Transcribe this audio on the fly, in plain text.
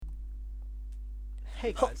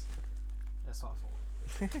Hey guys. That's what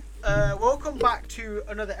I thought. Welcome back to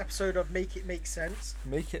another episode of Make It Make Sense.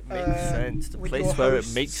 Make it make sense. The with place your where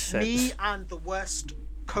hosts, it makes sense. Me and the worst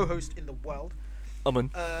co-host in the world. Amen.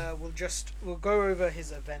 We'll go over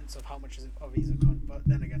his events of how much of he's a cunt, but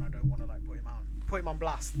then again, I don't want to like put him on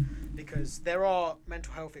blast because there are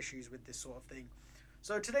mental health issues with this sort of thing.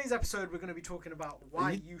 So today's episode, we're going to be talking about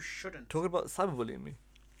why you shouldn't. Talking about cyberbullying me.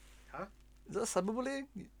 Huh? Is that cyberbullying?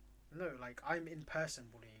 No, like I'm in person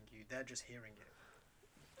bullying you. They're just hearing it.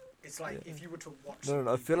 It's like if you were to watch. No.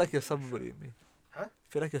 I feel like you're cyberbullying me. Huh? I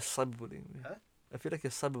feel like you're cyberbullying me. Huh? I feel like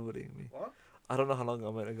you're cyberbullying me. What? I don't know how long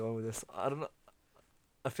I'm going to go on with this. I don't know.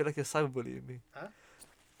 I feel like you're cyberbullying me. Huh?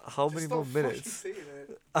 How many more minutes? Saying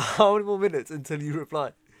it. How many more minutes until you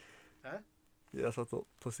reply? Huh? Yeah, that's what I thought.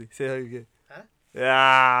 Pussy. Say how you get. Huh?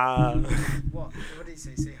 Yeah. What? What did he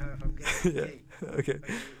say? Say how if I'm getting Yeah. gay. Okay.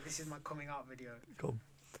 Okay, this is my coming out video. Go on.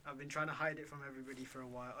 I've been trying to hide it from everybody for a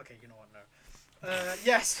while. Okay, you know what? No.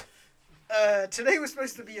 Yes. Today was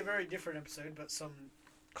supposed to be a very different episode, but some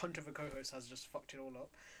cunt of a co-host has just fucked it all up.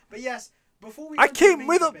 But yes, before we. I come to the came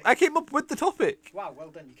main topic- I came up with the topic. Wow, well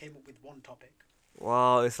done. You came up with one topic.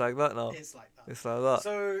 Wow, it's like that now. It's like that. It's like that.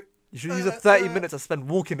 So. You should use the 30 minutes I spent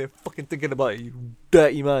walking there fucking thinking about it, you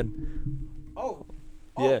dirty man. Oh.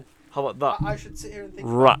 Yeah. How about that? I should sit here and think.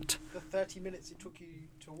 Rat. About the 30 minutes it took you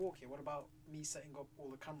to walk here. What about me setting up all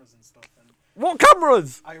the cameras and stuff? And What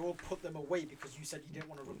cameras? I will put them away because you said you didn't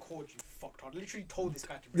want to record. You fucked. I literally told this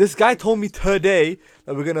guy to. This guy told me today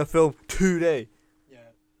that we're gonna film today. Yeah.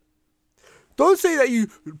 Don't say that you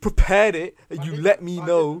prepared it and I you didn't. let me I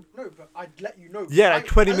know. didn't. No, but I'd let you know. Yeah, like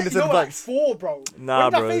 20 I let minutes you in know at advance. 4, bro. Nah,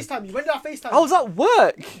 when did bro. I FaceTime you? When did I FaceTime I was at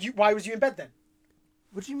work. you? Why was you in bed then?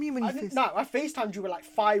 What do you mean when you No, I FaceTimed you at like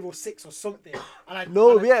 5 or 6 or something.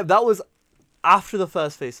 Yeah, that was after the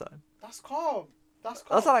first FaceTime. That's calm. That's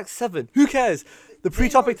calm. That's at like 7. Who cares? The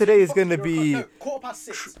pre-topic today is gonna be. No,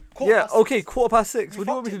 6:15. Quarter Yeah, past okay, 6. 6:15. What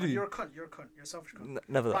do you want me fucked to it, man. do? You're a cunt. You're a cunt. You're a selfish cunt.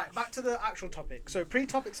 Never that. Right, back to the actual topic. So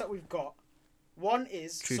pre-topics that we've got. One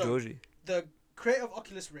is True so Georgie. the creator of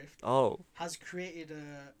Oculus Rift Oh. has created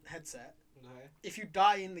a headset. No. If you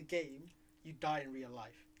die in the game, you die in real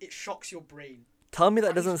life. It shocks your brain. Tell me that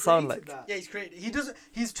And doesn't he's sound created like. that. Yeah, he's created. He doesn't.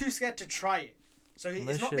 He's too scared to try it. So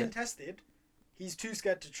No it's not been shit. tested. He's too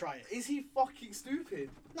scared to try it. Is he fucking stupid?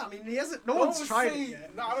 No, I mean he hasn't. No one's tried it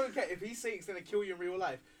yet. No, I don't care. If he's saying it's gonna kill you in real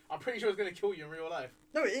life, I'm pretty sure it's gonna kill you in real life.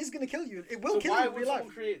 No, it is gonna kill you. It will So kill why you in would real someone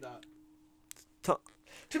life. create that?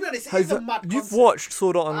 To be honest, it Has is a mad you've concept. watched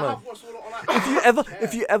Sword Art I Online. have watched Sword Art Online.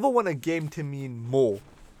 If you ever want a game to mean more,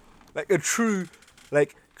 like a true,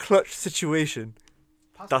 like clutch situation,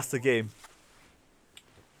 Pass that's it the on. game.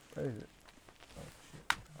 Where is it?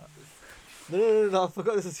 No, I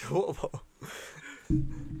forgot this is your water bottle.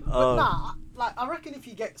 But nah, like I reckon if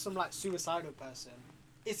you get some like suicidal person,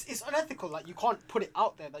 it's unethical. Like you can't put it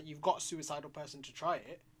out there that you've got a suicidal person to try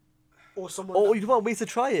it, or someone. Or that- you want ways to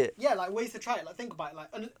try it. yeah, like ways to try it. Like think about it. Like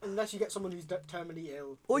unless you get someone who's terminally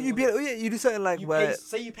ill. Or you do something like you where.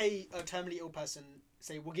 say you pay a terminally ill person.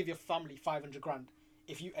 Say we'll give your family 500 grand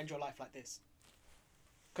if you end your life like this.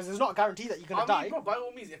 Because there's not a guarantee that you're gonna die. Bro, by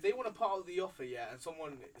all means, if they want to part of the offer, yeah, and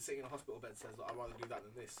someone sitting in a hospital bed says, "I'd rather do that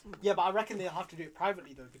than this." Yeah, but I reckon they'll have to do it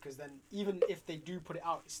privately though, because then even if they do put it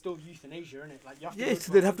out, it's still euthanasia, isn't it? Like you have to. Yeah, go so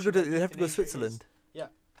to a they'd have to country go to where euthanasia is. Switzerland. Yeah.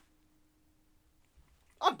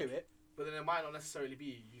 I'd do it. But then it might not necessarily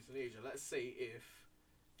be euthanasia. Let's say if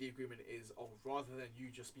the agreement is, rather than you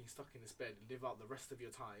just being stuck in this bed, live out the rest of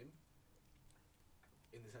your time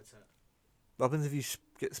in this headset. What happens if you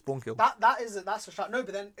get spawn killed? That's a shot. No,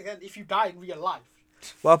 but then again, if you die in real life,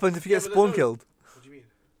 What happens if you get Yeah, but spawn no. killed? What do you mean?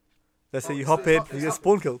 Let's say Oh, you it's hop not- in, it's you not- get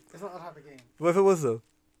spawn killed. it's not that type of game. What if it was though?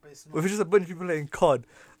 But it's What if not. it's just a bunch of people playing COD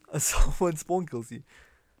and someone spawn kills you?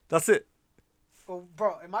 That's it. Well,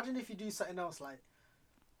 bro, imagine if you do something else like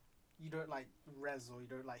you don't like res or you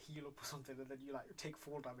don't like heal up or something, and then you like take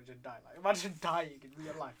fall damage and die. Like imagine dying in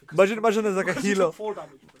real life. because Imagine there's like a because you healer. took fall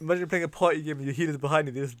damage. Imagine playing a party game and your healer's behind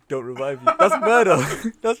you, they just don't revive you. That's murder.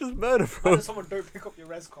 That's just murder, bro. Imagine someone don't pick up your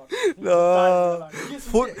res card. You just die in Nah. real life. Yes,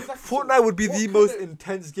 Fort- yeah, exactly. Fortnite would be What the kind most of-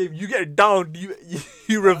 intense game. You get down,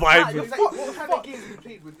 you revive Yeah, me. exactly. Fuck, What kind fuck. of games we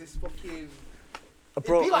played with this fucking?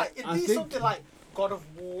 Bro, it'd be I think something like God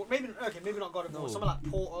of War. Maybe not God of War. No. Something like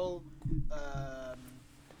Portal.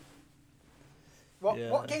 What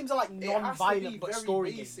Yeah. games are like It has to be non-violent but very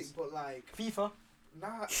story basic, games? but like FIFA,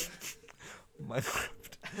 nah. Minecraft.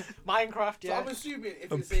 Minecraft. So Yeah. I'm assuming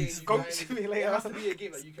if And you're saying Peace you Goat die in- Simulator. it has to be a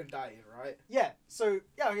game that you can die in, right? Yeah. So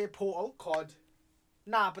yeah, okay, Portal. COD.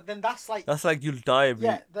 Nah, but then that's like That's like you'll die every.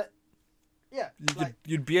 yeah. That Yeah,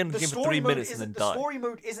 You'd be in the game for 3 minutes and then die. The story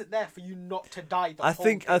mode isn't there for you not to die. The I whole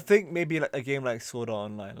think game. maybe like a game like Sword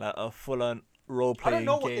Art Online, like a full-on role-playing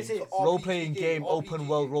know what game, this is. role-playing game, RPG. open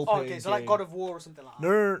world Oh, role-playing okay, game. so like God of War or something like that.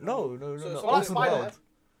 No, So open like Spider-Man. world.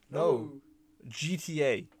 No,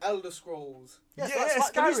 GTA. Elder Scrolls. Yeah, Yeah,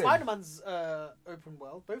 Skyrim. Skyrim. Spider-Man's open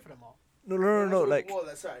world. Both of them are. No, like Well,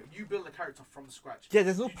 that's right. You build a character from scratch. yeah,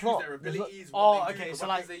 there's no You choose plot. their There's no- abilities. Oh, what they okay, do, so the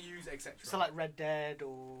like- weapons they use, etc. So like Red Dead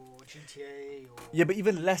or GTA or. Yeah, but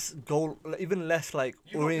even less goal, even less like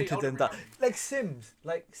You don't oriented play than that. Elden Ring. Like Sims,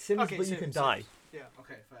 Okay, but you can Sims. die Yeah.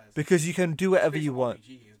 Okay, fair. because you can do whatever Space you want.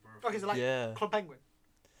 RPG is, bro. Okay, so like Yeah, Club Penguin.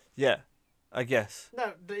 yeah, I guess.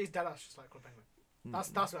 No, it's dead ass just like Club Penguin.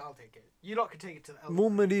 That's what I'll take it. You lot can take it to the.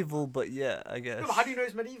 More medieval, but yeah, I guess. No, but how do you know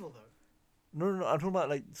it's medieval though? No, I'm talking about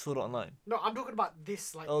like Sword Art Online. No, I'm talking about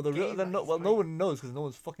this like. Oh, the real. game Then that no, he's well, no playing. one knows because no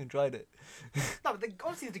one's fucking tried it. No, but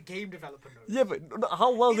obviously the game developer knows. Yeah, but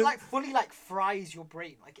how well? It like fully like fries your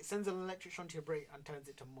brain. Like it sends an electric onto your brain and turns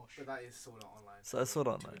it to mush. But that is Sword Art Online. So that's Sword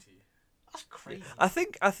Art Online. That's crazy. I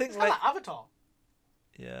think It's kind like of like Avatar.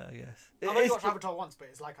 yeah, I guess. I've only It's watched Avatar once, but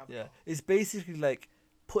it's like Avatar. yeah, it's basically like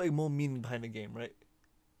putting more meaning behind the game, right?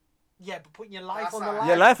 Yeah, but putting your life That's on the like- line.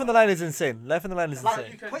 Yeah, life on the line is insane. Life on the line is Like,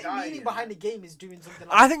 insane. you can putting die, meaning yeah. behind the game is doing something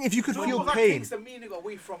like. I think if you could No, feel that pain, takes the meaning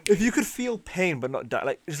away from. if you could feel pain but not die,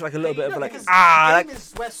 like just like a little bit No, of like because ah, the game like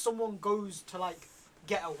is where someone goes to like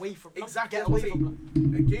get away from. not Exactly. Get That's away what I'm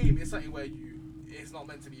from. saying. A game is something where it's not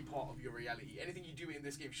meant to be part of your reality. Anything you do in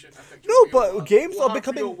this game shouldn't affect your no, real but world games or are have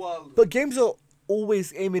becoming, real world. but games are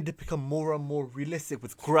always aiming to become more and more realistic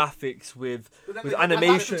with graphics, with But then with they- that's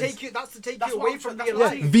animations. That's to take That's you what away I'm from trying- real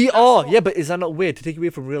that's life. what I'm VR, That's yeah, but is that not weird to take you away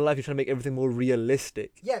from real life? You're trying to make everything more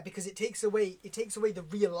realistic. Yeah, because it takes away the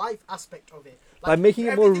real life aspect of it. By making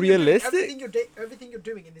it more everything you're doing- realistic? everything you're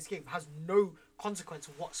doing in this game has no consequence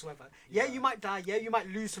whatsoever. Yeah, you might die. Yeah, you might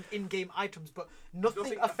lose some in-game items, but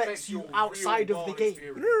nothing affects you your outside real of the world game.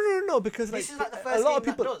 experience. No, because like, This is like the a first lot of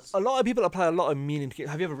game that people, does. a lot of people apply a lot of meaning to.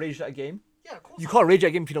 Have you ever raged at a game? Yeah, of course. You can't rage at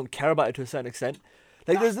a game if you don't care about it to a certain extent.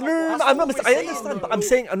 Like That's there's not- no, that's I'm not not. what I we're saying, understand, though. but I'm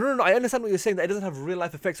saying no. I understand what you're saying. That it doesn't have real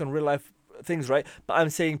life effects on real life things, right? But I'm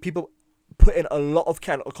saying people put in a lot of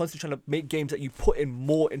care, are constantly trying to make games that you put in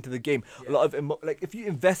more into the game. A lot of like if you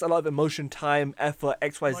invest a lot of emotion, time, effort,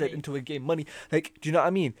 X, Y, Z Money. into a game, money. Like, do you know what I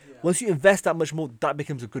mean? Yeah. Once you invest that much more, that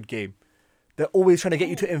becomes a good game. They're always trying to get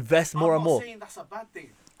you to invest more and I'm more. not saying that's a bad thing.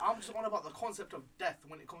 I'm just on about the concept of death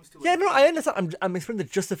when it comes to. Yeah, no, I understand. I'm explaining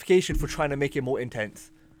the justification for trying to make it more intense.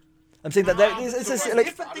 I'm saying that there is it's There's just like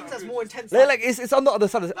different things that's more intense. like it's on the other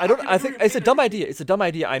side. I don't. can I think agree it's a with dumb you. idea. It's a dumb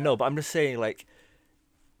idea. I know, but I'm just saying like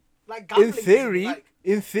like in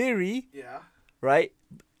gambling, theory, Yeah. right?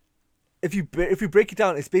 If you break it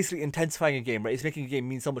down, it's basically intensifying a game, right? It's making a game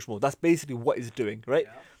mean so much more. That's basically what it's doing, right?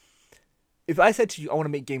 Yeah. If I said to you, I want to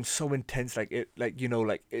make games so intense, like it, like you know,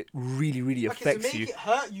 like it really, really Okay, so affects make you. it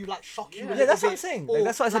hurt you, like shock you. Yeah, a yeah, little that's what I'm bit, saying. or, Like,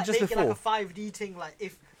 that's what I said just make it before. like a 5D thing, like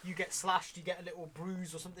if you get slashed, you get a little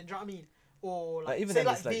bruise or something. Do you know what I mean? Or like even say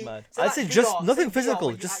then it's, like, V- mad. say, I'd like say VR, just say nothing VR physical,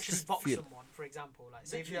 when you just actually box feel. someone, for example. Like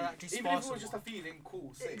say if you Literally, actually even spar if it was just a someone. feeling,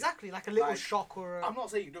 cool. Sick. Exactly, like a little Like, shock or a I'm not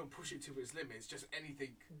saying you don't push it to its limits. Just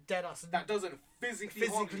anything dead ass. that doesn't physically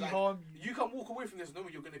Physically harm harm you. Like, you can walk away from this knowing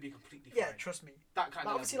you're going to be completely Yeah, fine. trust me. That kind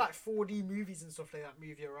Like, of obviously, level. like 4D movies and stuff like that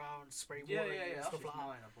move you around, spray water and That's stuff just like that.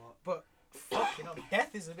 minor, but But fuck, you know,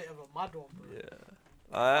 death is a bit of a mad one, bro.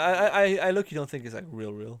 Yeah, I look. You don't think it's like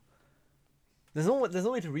real. There's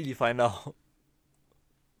no way to really find out. you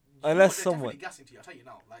know Unless what, they're someone- definitely gassing to you. I'll tell you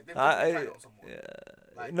now. Like they've I- definitely tried it on someone.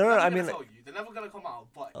 Yeah. Like, No, they're I never mean, gonna like, tell you. They're never gonna come out,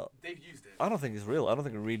 but Oh. they've used it. I don't think it's real. I don't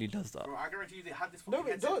think it really does that. Bro, I guarantee you they had this. No, fucking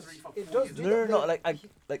it headset does. for It 4 does, years dude. ago. No, the- like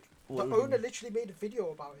The what- owner literally made a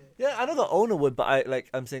video about it. Yeah, I know the owner would, but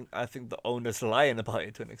I'm saying I think the owner's lying about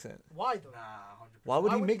it to an extent. Why though? Nah, 100%. Why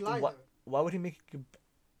would he make lie, why, though? why would he make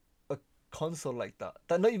a console like that?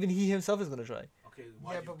 That not even he himself is gonna try. Okay,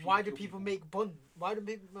 Yeah, but why do people make bun? Why do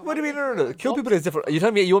people? What do you mean? why No. Kill people is different. You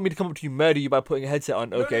telling me you want me to come up to you, murder you by putting a headset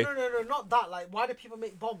on? Okay. No, not that. Like, why do people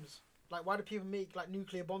make bombs? Like, why do people make like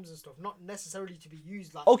nuclear bombs and stuff? Not necessarily to be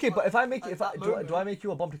used like. Okay, but if I make at if that do I moment. make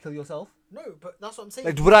you a bomb to kill yourself? No, but that's what I'm saying.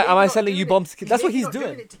 Like, He's would I? maybe Am I not selling you doing bombs? it- That's what maybe he's not doing.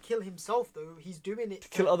 doing it to kill himself though. He's doing it To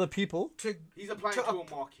kill other people. To He's applying to to a- a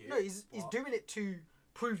market. no, he's but- doing it to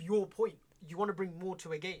prove your point. You want to bring more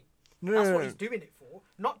to a game. No, That's no, what no. he's doing it for.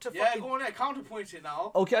 Not to Yeah, fucking. go on there, counterpoint it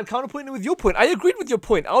now. Okay, I'm counterpointing with your point. I agreed with your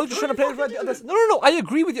point. I was just No, trying to play you it right the fucking other. didn't. No. I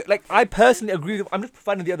agree with you. Like I personally agree with. I'm just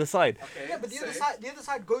providing the other side. Okay. Yeah, but the other say.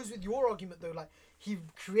 side goes with your argument though. Like He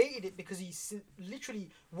created it because literally.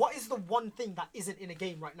 What is the one thing that isn't in a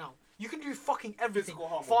game right now? You can do fucking everything.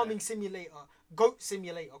 Farming simulator, goat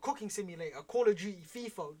simulator, cooking simulator, Call of Duty,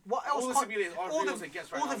 FIFA. What else? All the simulators are real as it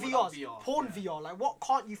gets right all now the without VRs, VR. porn VR. Like, what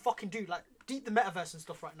can't you fucking do? Like, deep the metaverse and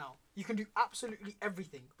stuff right now. You can do absolutely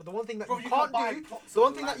everything. But the one thing that Bro, you you can't can buy do, plots the of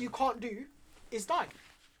one thing that land. you can't do, is die.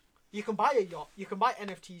 You can buy a yacht, you can buy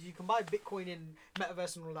NFTs, you can buy Bitcoin in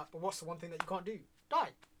metaverse and all that. But what's the one thing that you can't do? Die.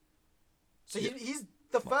 So he's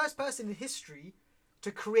the first person in history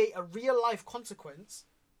to create a real life consequence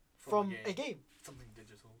from a game. Something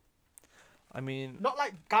digital. I mean, Not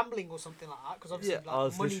like gambling or something like that, because obviously, yeah, like,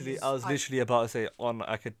 I was literally about to say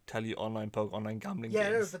I could tell you online poker, online gambling Yeah,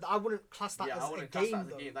 no, games. but I wouldn't class that Yeah, as I a wouldn't class game that as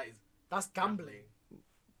though. a game. That is That's gambling.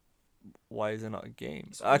 Why is it not a game?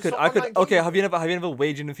 It's- I it's could, not I could. online Okay, gaming. have you never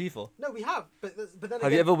wagered in FIFA? No, we have, but then Have you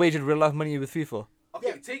again, ever wagered real life money with FIFA? Okay,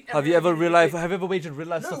 Yeah. take Have you ever everything real life? pick. Have you ever wagered real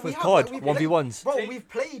life No, stuff we with have, COD like, we 1v1s? Bro, Take- we've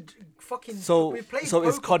played fucking. So we've played so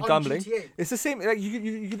is poker COD on gambling? GTA. It's the same. Like you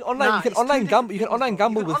can online Nah, you can it's online two gamble. You can different online things, bro.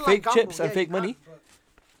 gamble You with can online fake gamble, chips and yeah, fake you money. can, but-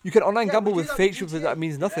 You can online Yeah, gamble we do with that fake with chips, GTA. that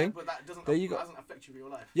means nothing. Yeah, but that doesn't. There you go. That doesn't affect you in real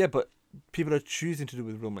life. Yeah, but people are choosing to do it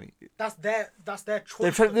with real money. That's their choice.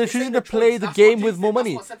 They're though. they're This choosing ain't to a play choice. the That's game what with more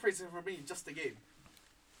money. That's what separates it from being just a game.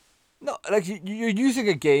 No, like you're using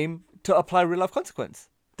a game to apply real life consequence.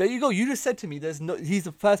 There you go. You just said to me, he's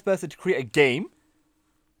the first person to create a game,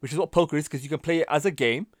 which is what poker is, because you can play it as a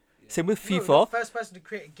game. Same with No, FIFA. the first person to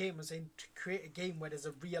create a game was saying to create a game where there's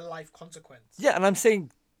a real life consequence. Yeah, and I'm saying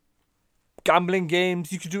gambling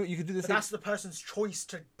games. You could do it. You could do the But same. that's the person's choice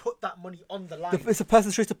to put that money on the line. It's a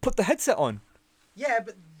person's choice to put the headset on. Yeah,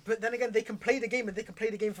 but then again, they can play the game and they can play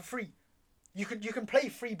the game for free. You can play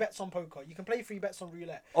free bets on poker. You can play free bets on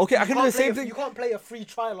roulette. Okay, I You can do can't the play same a- thing. You can't play a free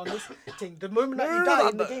trial on this thing. The moment that you die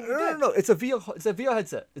in the game, you're dead. No. It's a VR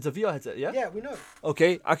headset. It's a VR headset. Yeah. Yeah, we know.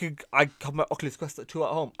 Okay, I have my Oculus Quest 2 at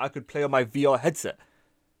home. I could play on my VR headset.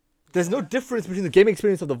 There's no difference between the game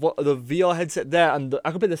experience of the VR headset there and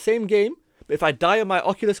I could play the same game. But if I die on my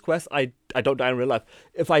Oculus Quest, I don't die in real life.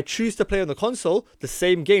 If I choose to play on the console, the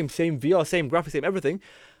same game, same VR, same graphics, same everything,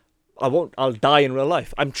 I'll die in real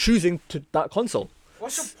life. I'm choosing to that console.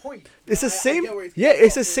 What's your point? It's the I same. get where it's Yeah, coming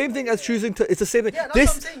it's the from, same thing yeah. as choosing to. It's the same thing. Yeah, that's This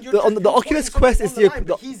what I'm saying. the You're Oculus putting Quest something is on the line,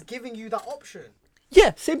 the but he's giving you that option.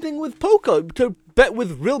 yeah, same thing with poker to bet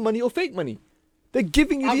with real money or fake money. They're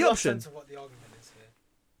giving you I've the lost option. sense of what the argument is here,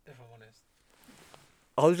 if I'm honest.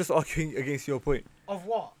 I was just arguing against your point. Of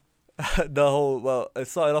what? The whole it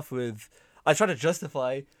started off with I tried to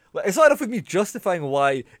justify. Well, it started off with me justifying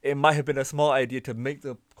why it might have been a smart idea to make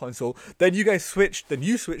the console. Then you guys switched. Then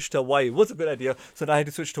you switched to why it was a good idea. So now I had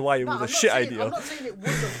to switch to why it No, was I'm a not shit saying, idea. I'm not saying it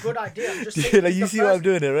was a good idea. I'm just Yeah, saying like, he's you the see what I'm first-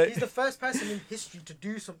 doing here, right? He's the first person in history to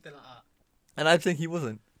do something like that. And I'm saying he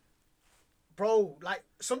wasn't. Bro, like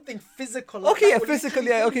something physical. Like Okay, that yeah, will physical. literally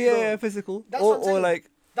Yeah, kill okay, you, yeah, bro. yeah, physical. That's what I'm Or saying. like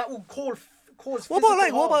That will cause what physical about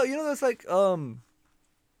like what harm. about you know there's like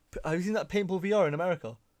have you seen that paintball VR in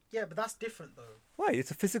America? Yeah, but that's different though. Why?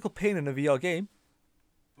 It's a physical paint in a VR game.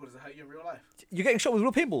 What does it hurt you in real life? You're getting shot with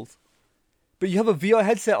real paintballs. But you have a VR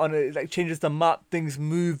headset on it, it like changes the map, things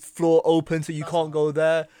move, floor open so you That's can't not- go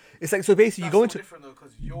there. It's like so basically That's you go so into different though,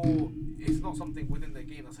 because it's not something within the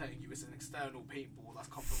game that's hurting you. It's an external paintball that's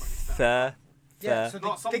come from an external. fair. Yeah, Fair. so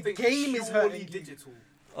Not the something game is purely hurting you. digital.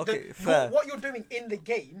 Okay, The- fair. What you're doing in the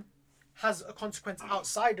game has a consequence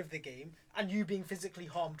outside of the game, and you being physically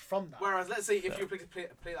harmed from that. Whereas, let's say if you play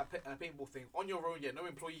that paintball thing on your own, no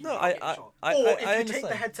employee, No, you're I getting shot. or if I you take understand.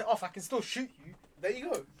 the headset off, I can still shoot you. There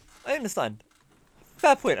you go. I understand.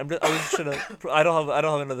 Fair point. I was just trying to. I don't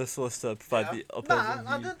have another source to provide Yeah. the Nah, opposing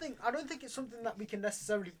I view. don't think it's something that we can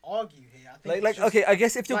necessarily argue here. I think Like it's just, okay, I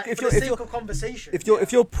guess if you're like, if for you're the if sake you're of conversation,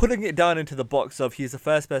 if you're putting it down into the box of he's the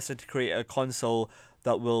first person to create a console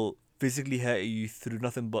that will physically hurt you through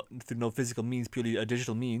nothing but through no physical means, purely a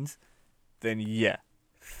digital means, then yeah,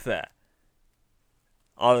 fair.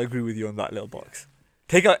 I'll agree with you on that little box.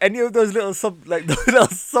 Take out any of those little sub those little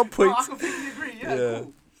sub No, I points. completely agree. Yeah, Yeah.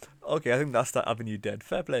 cool. Okay, I think that's that avenue dead.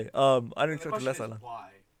 Fair play. I didn't The expect question less is than that. why?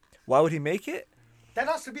 Why would he make it? that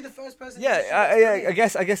has to be the first person. Yeah, in history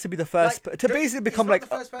that's done it. I guess to be the first Like, to ju- basically he's become not like the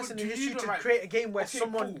first person But in do you history know, to like- create a game where Okay,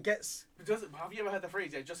 someone cool. gets. Have you ever heard the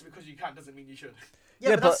phrase? Yeah, just because you can doesn't mean you should.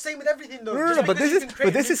 Yeah, Yeah, but that's but- the same with everything though. no, Just but because this you is can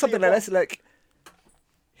create a something nuclear that's like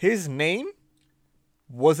his name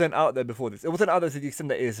wasn't out there before this. It wasn't out there to the extent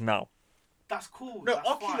that it is now. That's cool. No, that's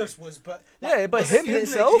Oculus fine. was, but Yeah, but the him simple-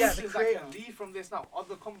 himself? Yeah, the That creator. can leave from this now.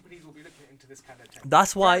 Other companies will be looking into this kind of tech.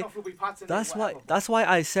 That's Fair why. enough, we'll be patenting That's why. whatever, but That's why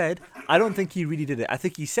I said I don't think he really did it. I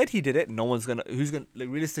think he said he did it. No one's gonna. Who's gonna? Like,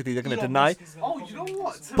 realistically, they're gonna Elon deny. Musk is gonna Oh, probably you know do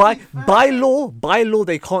what? this. To By be fair- by law,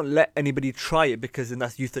 they can't let anybody try it because then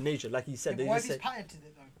that's euthanasia. Like he Yeah, said, but they why just if he's said. patented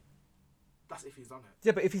it though? That's if he's done it.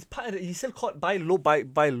 Yeah, but if he's patented, he still can't by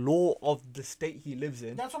law of the state he lives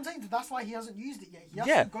in. That's what I'm saying. That's why he hasn't used it yet. He has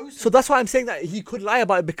Yeah. to go So that's why I'm saying that he could lie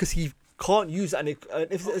about it because he can't use it. And if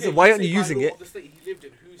Okay, why you aren't you say by using law it? of the state he lived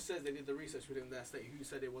in, who says they did the research within their state? Who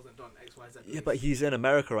said it wasn't done? X, Y, Z. Yeah, but he's in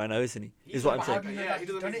America right now, isn't he? He's Is what I'm not saying. America, How do you know yeah, that he he's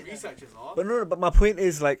doesn't done know it then? researchers are. But no, but my point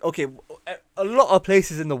is like, okay, a lot of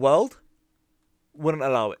places in the world wouldn't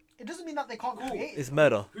allow it. It doesn't mean that they can't create it. It's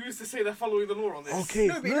murder. Who's to say they're following the law on this? Okay,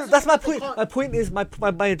 No, but it doesn't that's my mean that they point. can't- My point is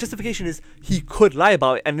my justification is he could lie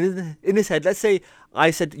about it, and in his head, let's say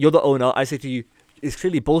I said you're the owner. I say to you, it's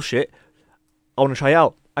clearly bullshit. I want to try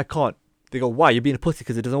out. I can't. They go, why? You're being a pussy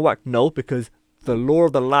because it doesn't work. No, because the law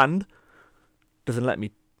of the land doesn't let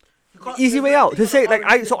me. You can't- Easy there's way no out thing to on say the like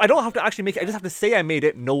R&D so I don't have to actually make it. I just have to say I made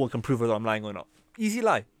it. No one can prove whether I'm lying or not. Easy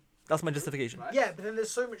lie. That's my justification. Right? Yeah, but then there's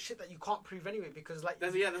so much shit that you can't prove anyway because like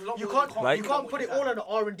There's a lot you more can't Right. you can't put it all in the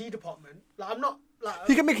R&D department. Like I'm not like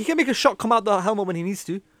He can make a shot come out the helmet when he needs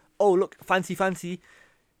to. Oh look, fancy.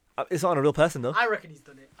 It's not on a real person though. I reckon he's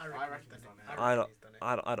done it. I reckon reckon he's he's done done it. it. I reckon don't. he's done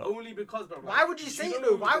it. I don't. Only because, bro. Why would you say it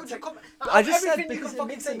though? Why would you come? I just said everything you because can it fucking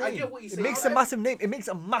makes say. a I name. get what you're It saying. makes a massive name. It makes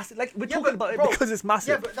a massive like we're Yeah, talking but, about bro, it because it's massive.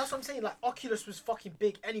 Yeah, but that's what I'm saying. Like Oculus was fucking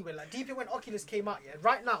big anyway. Like deep in when Oculus came out, yeah.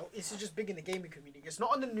 Right now, this is just big in the gaming community. It's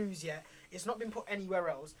not on the news yet. It's not been put anywhere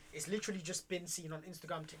else. It's literally just been seen on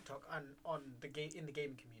Instagram, TikTok, and on the game in the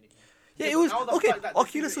gaming community. Yeah, Yeah, it but was now the okay. fact that this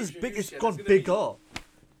Oculus is was big. It's introduced, yeah, gone there's gonna be- bigger.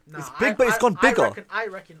 Nah, It's big, but it's gone bigger. I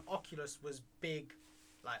reckon Oculus was big,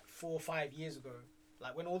 like 4 or 5 years ago.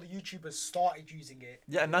 Like when all the YouTubers started using it.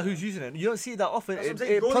 Yeah, and now who's using it? You don't see it that often. That's what I'm It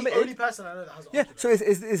saying. You're the only plummeted. person I know that has Yeah, Oculus.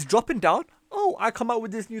 so it's dropping down. Oh, I come out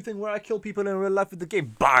with this new thing where I kill people in real life with the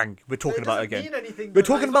game. Bang! We're talking about it again. Mean anything, We're but,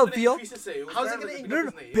 talking like, about VR. How's it How's gonna it increase? No,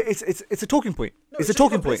 no, but it's a talking point. No, it's a just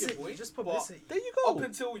talking point. publicity, Just publicity. There you Up go.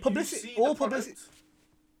 until Publicity. you see All the product, publicity.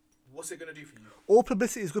 what's it gonna do for you? All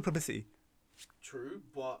publicity is good publicity. True,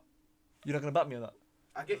 but You're not gonna bat me on that.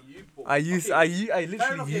 I get you. But, I fair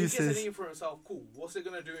literally enough, yeah, he use gets a his. name for himself. Cool. What's it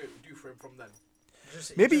gonna do for him from then?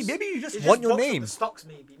 Maybe you just want your books up name. The stocks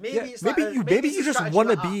maybe. Maybe Yeah, it's maybe like you it's a just strategy want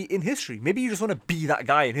to like that. be in history. Maybe you just want to be that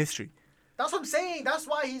guy in history. That's what I'm saying. That's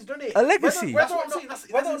why he's done it. A legacy. That's Whether what or I'm saying. not,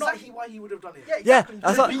 That's whether or not exactly why he would have done it. Yeah, Yeah, exactly.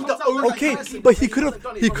 that's To what. be He the comes out with only that Okay, person, but he and could hasn't done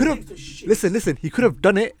have. it He from could beginning have. to shit. Listen. He could have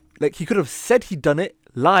done it. Like he could have said he'd done it,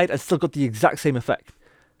 lied, and still got the exact same effect.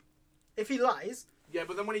 If he lies, Yeah,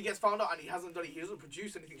 but then when he gets found out and he hasn't done it, he doesn't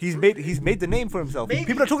produce anything. to He's prove made it. he's made the name for himself. Maybe.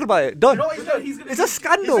 People are talking about it. Done. you know what he's done? He's gonna It's be- a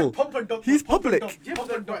scandal. He's a pump and dump. He's pump and public. dump, Yeah, but pump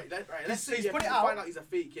then, and dump. right. Let's say He's yeah, put it people out. find out he's a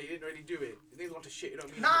fake. Yeah, he didn't really do it. He didn't want to shit. You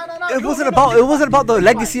don't mean Nah, it. nah. It wasn't about. It wasn't about the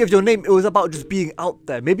legacy of your name. It was about just being out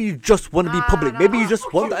there. Maybe you just want to be public. Maybe you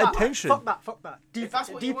just want that attention. Fuck that. Deep, If that's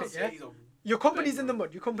what he deep wants, it, yeah, yeah. he's a Your company's in the bro.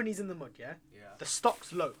 mud. Your company's in the mud, yeah. Yeah. The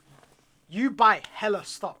stock's low. You buy hella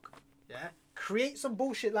stock, yeah. Create some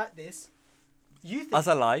bullshit like this. You think As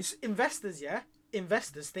a lie. investors, yeah.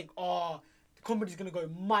 Investors think, oh, the company's gonna go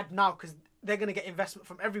mad now because they're gonna get investment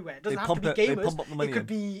from everywhere. It doesn't have to be they gamers. pump up the money It could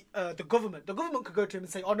in. be the government. The government could go to him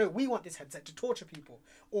and say, oh no, we want this headset to torture people,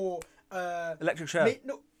 or Electric chair.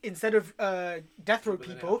 no, instead of death row But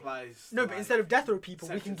then it people. applies No, to, but like, instead of death row people,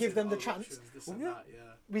 we can sentences, give them the other chance. options, this and Yeah. that, yeah.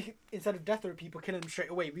 We could, instead of death row people killing them straight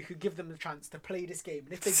away, we could give them the chance to play this game.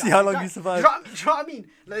 And if they See die, how they long die. you survive. Do you know what I mean?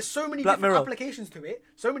 Like, there's so many Black different Mirror. applications to it.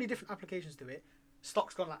 So many different applications to it.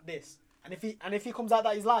 Stock's gone like this, and if he comes out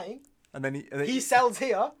that he's lying, And then he sells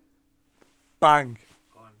here. bang.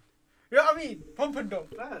 Gone. You know what I mean? Pump and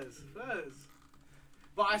dump. Fairs.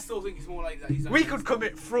 But I still think it's more like that. He's We could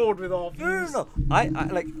commit fraud with our views. No. I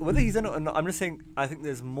like whether he's done it or not. I'm just saying. I think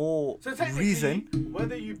there's more So technically, reason.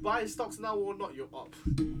 whether you buy stocks now or not, you're up.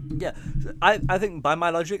 Yeah, I think by my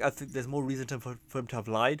logic, I think there's more reason for him to have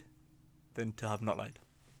lied than to have not lied.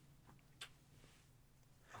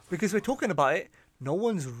 Because we're talking about it, no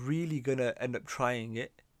one's really gonna end up trying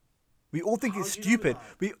it. We all think How it's do you know stupid.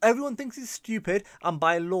 that? Everyone thinks it's stupid, and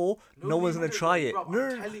by law, no one's gonna Nobody try knows, it. bruv, No,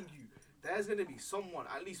 I'm telling you, there's gonna be someone,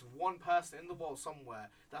 at least one person in the world somewhere,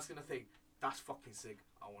 that's gonna think that's fucking sick.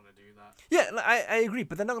 I want to do that. yeah, like, I agree,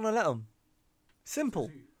 but they're not gonna let them.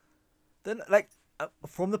 Simple. Then, like,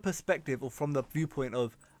 from the perspective or from the viewpoint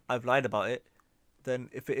of I've lied about it, then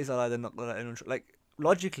if it is a lie, they're not gonna let anyone. Like,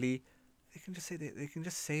 logically, they can just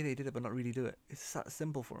say they did it, but not really do it. It's that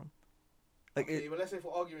simple for them. Like, Okay, but let's say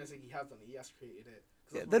for argument's sake, he has done it. He has created it.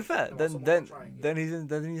 'Cause yeah, that's then what fair. I'm talking about, Then someone trying it.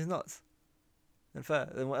 then he's nuts. Then fair.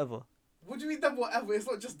 Then whatever. What do you mean them whatever? It's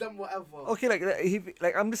not just them whatever. Okay,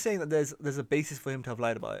 I'm just saying that there's a basis for him to have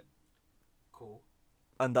lied about it, Cool.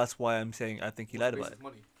 and that's why I'm saying I think he lied about it.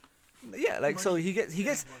 Money. Yeah, like so he gets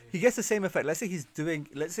the same effect. Let's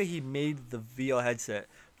say he made the VR headset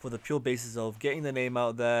for the pure basis of getting the name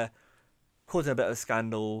out there, causing a bit of a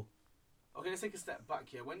scandal. Okay, let's take a step back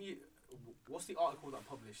here. What's the article that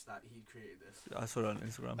published that he created this? I saw it on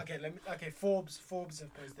Instagram. Okay, Forbes have posted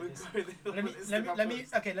this.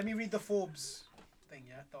 Let me read the Forbes thing,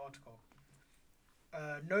 yeah, the article.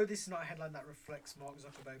 No, this is not a headline that reflects Mark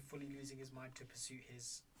Zuckerberg fully losing his mind to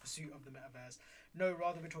pursuit of the metaverse. No,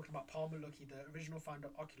 rather we're talking about Palmer Luckey, the original founder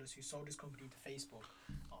of Oculus, who sold his company to Facebook.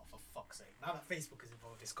 Oh, for fuck's sake! Now that Facebook is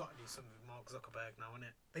involved, it's got to do something with Mark Zuckerberg now,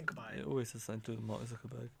 innit? Think about it. It always has something to do with Mark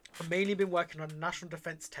Zuckerberg. I've mainly been working on national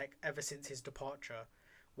defence tech ever since his departure.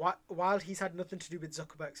 While he's had nothing to do with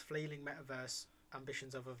Zuckerberg's flailing metaverse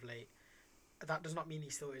ambitions of late, that does not mean he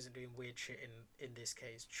still isn't doing weird shit in this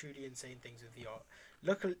case. Truly insane things with VR.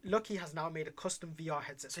 Lucky has now made a custom VR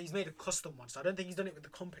headset. So he's made a custom one. So I don't think he's done it with the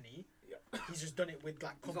company. Yeah. He's just done it with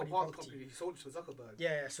like company He's not part of the property. company. He sold it to Zuckerberg.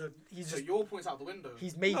 Yeah, so So your point's out the window.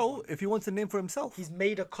 he's made No, one. if he wants a name for himself. He's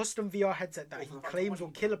made a custom VR headset that Well, he for the fact claims that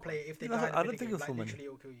will kill a player if they No, die. in I a don't video think game. it's for Like, money. literally,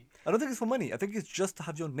 it'll kill you. I don't think it's for money. I think it's just to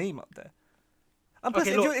have your name up there. And plus,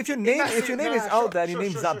 Okay, look, if your name is out there and your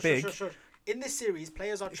name's that big, In this series,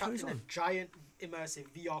 players are trapped goes in a on. giant immersive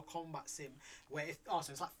VR combat sim where so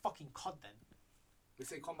it's like fucking COD then. We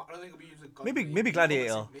say combat. I don't think it'll be using gun. maybe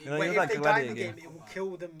Gladiator. Maybe. You know, Where you're if like they a die in the Gladiator game, game. it will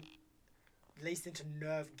kill them. Laced into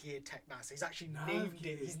nerve gear tech now. So he's actually Nerve named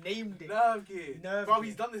gear. it. He's named it. Nerve gear. Nerve Bro, gear.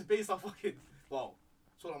 he's done this based off fucking. Well,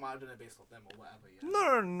 sort of might have done it based off them or whatever.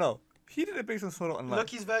 Yeah. No. He did it based on Sword Art Online.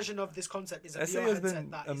 Lucky's version of this concept is a SA VR has headset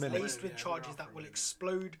been that a is minute. laced with Yeah, charges they're that out will for a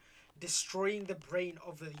explode, destroying the brain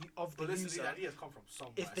of the But listen, user. the idea's come from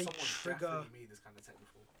somewhere. If they Someone trigger- definitely made this kind of tech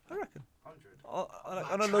before. I reckon. 100.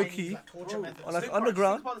 On a low key. torture methods. like think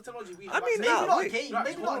underground. Think about the technology we I have mean, access maybe nah, not a wait. game. Right,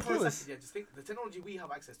 Maybe hold not on a for a game. second. Yeah, just think the technology we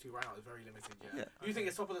have access to right now is very limited. Yeah. Yeah. You think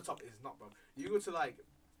it's top of the top? It's not, bro. You go to like,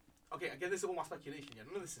 okay, again, this is all my speculation. Yeah,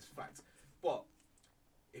 none of this is facts. But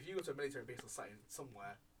if you go to a military base or something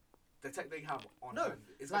somewhere, the tech they have on No, hand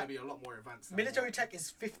is like, going to be a lot more advanced. than Military what- tech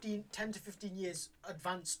is 10 to 15 years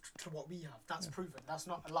advanced to what we have. That's proven. That's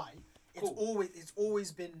not a lie. It's Cool.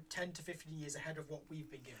 always been 10 to 15 years ahead of what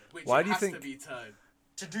we've been given Which Why it do you has think- to be turned?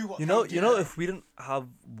 to do what You know, they you do. know, if we didn't have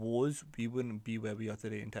wars, we wouldn't be where we are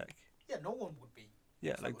today in tech. Yeah, no one would be.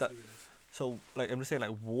 Yeah, It's like not that. what's doing this. So, like, I'm just saying,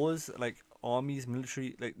 like, wars, like, armies,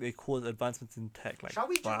 military, like, they cause advancements in tech, like, Shall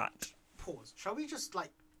we that. Pause. Shall we just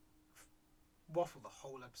like waffle the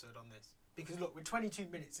whole episode on this? Because look, we're 22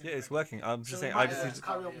 minutes in. Yeah, it's already. working. I'm So just we saying, might I as just well need just to,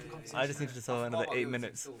 carry on with the conversation. I just need to tell I another forgot about 8 those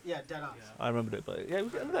minutes. still. Yeah, dead ass. Yeah. I remembered it, but yeah, we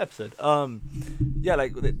get another episode. Yeah,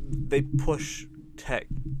 like, they push tech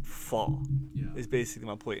far, Yeah. is basically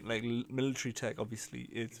my point. Like, military tech, obviously,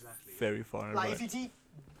 is Exactly. very far and Like right. if you keep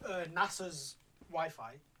NASA's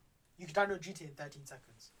Wi-Fi, you can download GTA in 13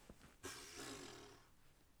 seconds.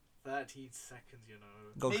 13 seconds, you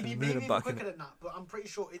know. Go to the Maybe moon and even back. quicker innit? than that, but I'm pretty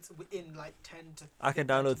sure it's within like 10 to. I can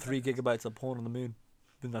 13 download 3 seconds. gigabytes of porn on the moon.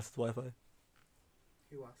 Then that's the Wi-Fi.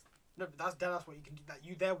 Who asked? No, but that's what you can do. That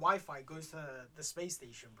their Wi-Fi goes to the space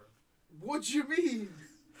station, bro. What do you mean?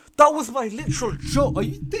 That was my literal joke. Are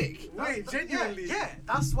you dick? Wait, genuinely? Yeah,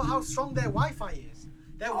 that's how strong their Wi-Fi is.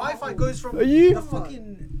 Their Wi-Fi goes from Are you- the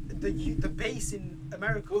fucking the base in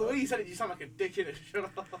America Well, the way you said it, you sound like a dick in it. Shut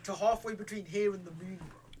up. to halfway between here and the moon,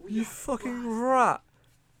 bro. You fucking rat.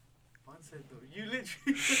 Man said though, you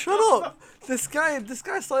literally. Shut up. This guy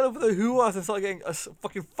started over the who was and started getting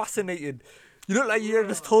fucking fascinated. You look like you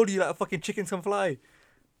just told you that fucking chickens can fly.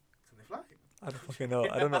 Can they fly? I don't fucking know.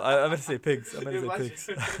 I don't know. I meant to say pigs. I meant to say Imagine. pigs.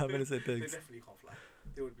 I meant to say They pigs. definitely can't fly.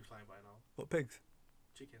 They would be flying by now. What pigs?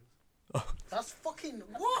 Chickens. That's fucking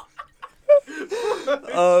what?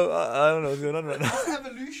 I don't know what's going on right now. That's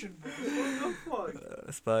evolution, bro. What the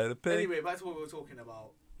fuck? Spider pig. Anyway, back to what we were talking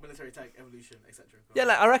about. Military tech, evolution, etc. Yeah,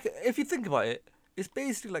 like I reckon if you think about it, it's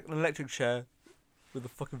basically like an electric chair with a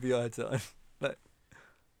fucking VR headset on. Like,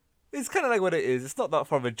 it's kind of like what it is. It's not that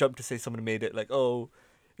far of a jump to say someone made it. Like, oh,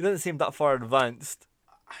 it doesn't seem that far advanced.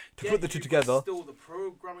 To put the two together. Still, the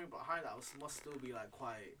programming behind that must still be like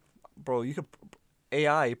quite. Bro, you could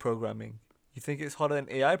AI programming. You think it's harder than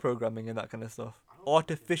AI programming and that kind of stuff?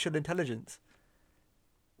 Artificial intelligence.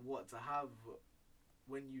 What to have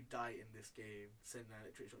when you die in this game, send an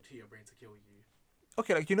electric shock to your brain to kill you.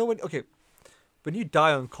 Okay, like when you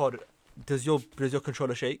die on COD, does your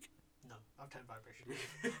controller shake? No, I've turned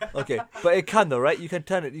vibration. Okay, but it can though, right? You can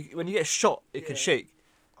turn it when you get shot. It can Yeah. shake.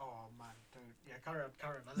 Oh man, dude. Yeah, carry on.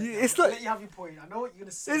 It's I'll not- let you have your point. I know what you're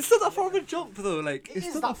gonna say. It's not that far of a jump though. Like It it's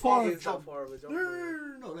is not that that far far. of a It's not jump. far of a jump.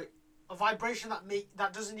 No. Like A vibration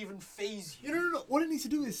that doesn't even phase you. no. What it needs to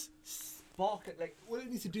do is spark it. Like what it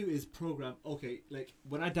needs to do is program. Okay, like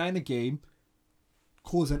when I die in a game,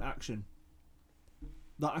 cause an action.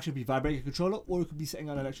 That action could be vibrating a controller, or it could be setting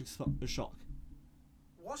an electric shock.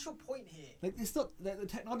 What's your point here? Like it's not like the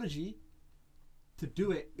technology to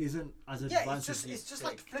do it isn't as Yeah, advanced. it's just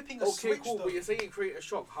Okay. like flipping a Okay, switch. cool. Though. But you're saying create a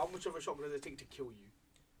shock. How much of a shock does it take to kill you?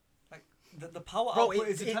 like the power Bro, output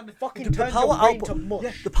it is determined. fucking the turns power your brain output- to mush.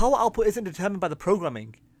 Yeah, the power output isn't determined by the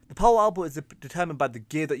programming. The power output is determined by the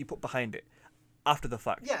gear that you put behind it after the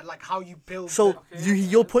fact. Yeah, like how you build. So the- Okay,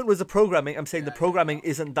 your point was the programming. I'm saying the Yeah, programming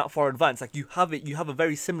isn't that far advanced. Like you have a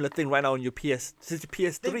very similar thing right now on your since your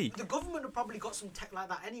PS3. the government have probably got some tech like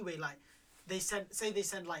that anyway. Like they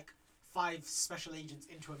send like 5 special agents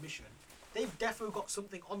into a mission. They've definitely got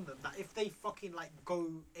something on them that if they fucking like go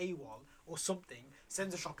AWOL or something,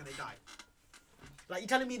 sends a shock and they die. Like you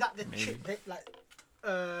telling me that the chip,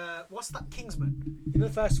 what's that Kingsman? You know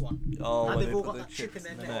the first one. Oh, and when they've they all put got the that chip in chips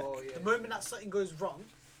their in the neck. neck. Oh, yeah. The moment that something goes wrong,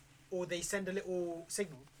 or they send a little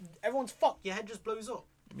signal, everyone's fucked. Your head just blows up.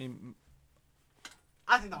 I mean,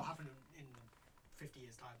 I think that'll happen in 50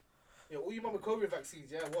 years' time. Yeah, all you mama COVID vaccines.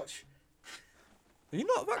 Yeah, watch. are you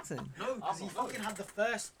not vaccinated? No, because he I'm not fucking knowing. had the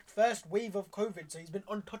first wave of COVID, so he's been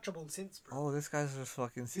untouchable since, bro. Oh, this guy's just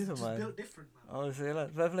fucking He's just Superman. built different, man. Oh, so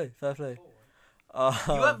like, fair play.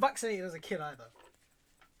 You weren't vaccinated as a kid either.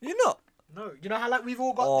 You're not. No, you know how like we've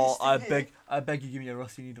all got Oh, this thing here? I beg you, give me a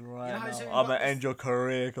rusty needle right You know how you say now. we I'm got gonna this- end your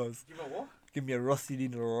career, cause You know what? give me a rusty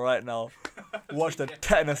needle right now. Watch the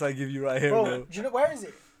tetanus I give you right here, Bro, bro. do you know where is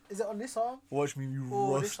it? Is it on this arm? Watch me, you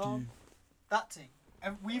Oh, this rusty. arm? That thing.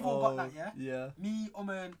 We've all got that, yeah. Yeah. Me,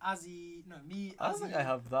 and Azzy. No, me. I don't Azzy, think I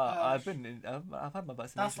have that. I've had my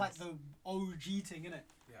vaccination. That's like the OG thing, innit?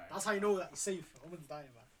 Yeah. That's how you know that you're safe. Omen's dying,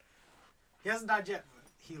 man. He hasn't died yet, but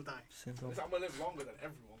he'll die. Simple. I'm gonna live longer than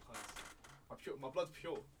everyone, cause my blood's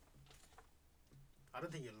pure. I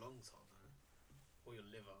don't think your lungs are though, or your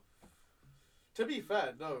liver. To be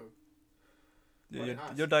fair, no. Yeah, Well, you're, it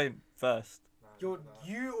has. you're dying first.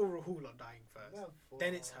 You or Rahul are dying first.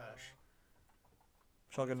 Then it's Hirsch.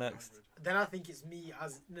 Shotgun next. Then I think it's me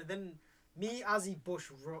as then me, Azzy, Bush,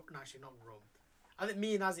 Rum. No, actually not Rum. I think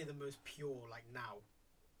me and Azzy are the most pure like now.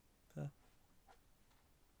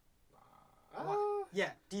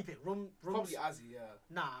 Yeah, deep it. Rum's Probably Azzy, yeah.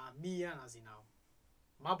 nah. Me and Azzy now.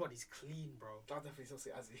 My body's clean, bro. I'll definitely still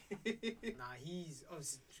say Azzy. Nah, he's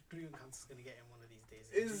obviously gluten cancer's gonna get him one of these days.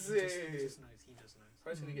 Is He just it? knows. He just knows.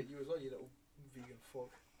 Probably gonna get you as well, you little vegan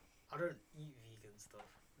fuck. I don't eat vegan stuff.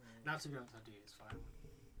 Now to be honest, I do. It's fine.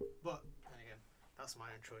 But then again, that's my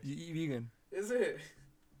own choice. You eat vegan. Is it?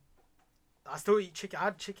 I still eat chicken. I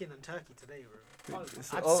had chicken and turkey today, bro. Oh,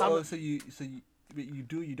 So, I'd oh, salmon- so you but you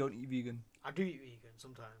don't eat vegan. I do eat vegan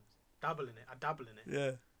sometimes. Dabble in it. I dabble in it.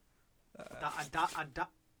 Yeah.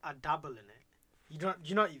 I dabble in it.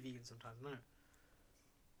 You not eat vegan sometimes, no?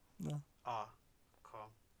 No. Ah, calm.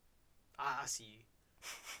 I see you.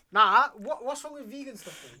 Nah, what's wrong with vegan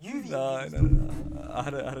stuff though? You eat No, vegan no, stuff. no. I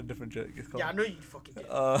had a different joke. It's called. Yeah, I know you fucking did.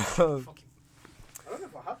 Um, Fucking, I don't know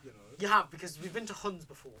if I have, you know. you have because we've been to Huns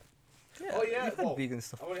before. yeah, Oh, yeah, You've had well, vegan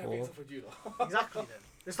stuff I only have before. vegan stuff with you though. Exactly then.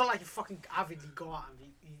 It's not like you fucking avidly go out and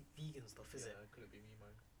eat vegan stuff, is it? Couldn't be me, man.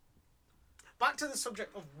 Back to the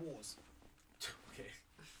subject of wars. Okay.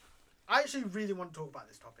 I actually really want to talk about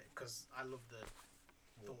this topic because I love the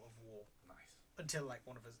thought of war. Nice. Until like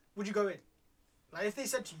one of us, would you go in? Like if they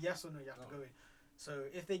said to you yes or no, you have to No. go in. So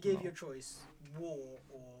if they gave No. you a choice, war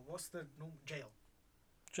or what's the jail?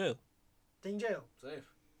 Jail. Stay in jail. Safe.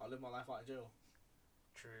 I'll live my life out of jail.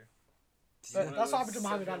 True. Yeah. But that's what happened to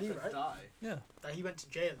Muhammad Ali, right? Die. Yeah. That he went to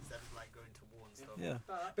jail instead of like going to war and stuff. Yeah.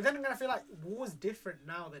 But then again, I feel like war's different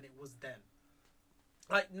now than it was then.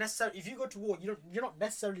 Like necessarily, if you go to war, you're not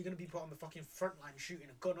necessarily going to be put on the fucking front line shooting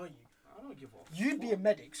a gun, are you? I don't give a You'd be a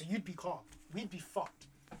medic, so you'd be calm. We'd be fucked.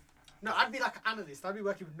 No, I'd be like an analyst. I'd be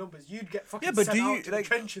working with numbers. You'd get fucking Yeah, but sent do out you to like the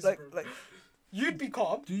trenches, like bro. like You'd be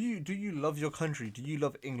calm. do you love your country? Do you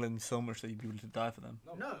love England so much that you'd be willing to die for them?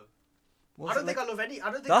 No, What's I don't it think like- I love any. I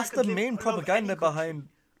don't think That's I could the live- main love propaganda any country. behind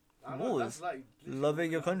I know, wars. that's like literally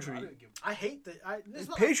Loving your what I country. don't give- I hate that. It's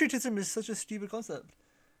not. Patriotism is such a stupid concept.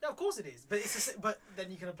 Yeah, of course it is. But but then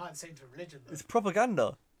you can apply the same to religion. Though. It's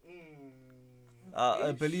propaganda.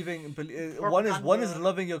 Mm, Believing one is Propaganda.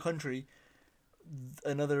 loving your country,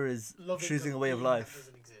 another is Loving choosing the a way of being that life.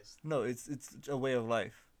 doesn't exist. No, it's a way of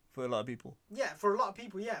life for a lot of people. Yeah, for a lot of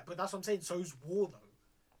people, yeah. But that's what I'm saying. So's war, though.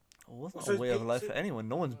 Well, it's not So a it's way of pa- life so- for anyone.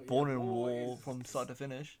 No one's Oh, yeah, born in war war is- from start to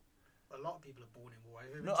finish. a lot of people are born in war. Have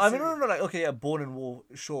you No, been to I mean, Syria? no, like, okay, yeah, born in war,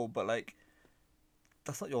 sure, but like,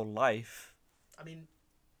 that's not your life. I mean,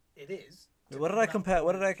 it is. Wait, to what did people I that compare? are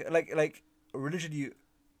What born did I like? Religion, you,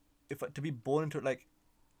 if to be born into it, like,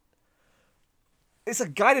 it's a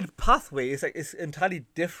guided pathway. It's like it's entirely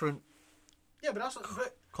different Yeah, but that's what.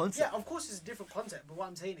 But, concept. yeah, of course, it's a different concept. But what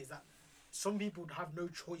I'm saying is that some people have no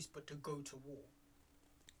choice but to go to war.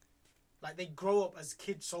 Like they grow up as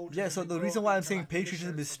kid soldiers. Yeah, and so they the grow reason up why I'm into, saying like, militia patriotism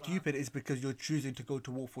and is stuff like that. stupid is because you're choosing to go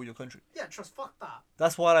to war for your country. Yeah, trust. Fuck that.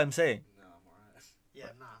 That's what I'm saying. No, I'm alright. Yeah,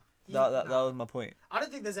 nah. That Nah. was my point. I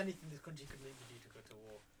don't think there's anything this country could make you do to go to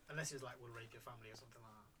war, unless it's like we'll rape your family or something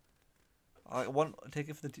like I want take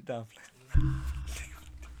it for the down. that.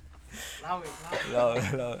 Allow it. Allow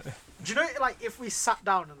it. No. Do you know, like, if we sat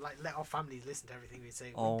down and like let our families listen to everything we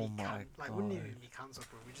say, Oh we'd be my like, wouldn't God. even be cancelled,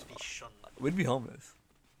 bro. We'd just be shunned. We'd be homeless.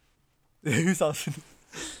 Who sounds?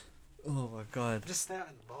 Oh my god. Just stay out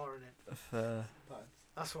in the bar, innit? Fair.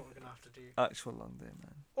 That's what we're gonna have to do. Actual long day,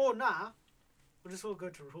 man. Or we'll just all go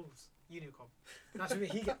to Rules Unicom. That's what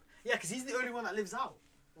he get. Yeah, because he's the only one that lives out.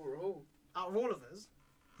 Out of all of us,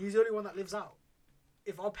 he's the only one that lives out.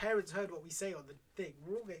 If our parents heard what we say on the thing,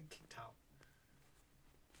 we're all getting kicked out.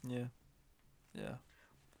 Yeah. Yeah.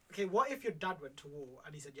 Okay, what if your dad went to war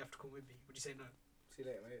and he said you have to come with me? Would you say no? See you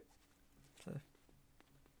later, mate.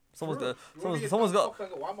 Someone's Bro, got. you want me to Someone's get got. the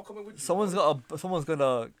fuck out? Why am I coming with you? Someone's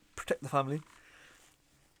gonna protect the family.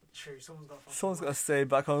 True, someone's got to fuck Someone's your got to wife. stay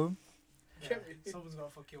back home. Yeah, someone's got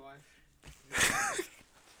to fuck your wife.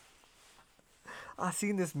 I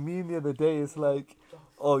seen this meme the other day. It's like,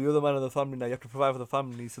 oh, you're the man of the family now. You have to provide for the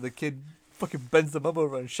family. So the kid fucking bends the mum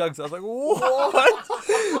over and shags it. I was like, what? I was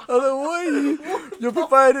like, what are you? You're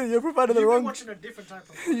providing the You've been wrong. watching a different type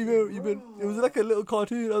of. You've been. It was like a little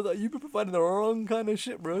cartoon. I was like, you've been providing the wrong kind of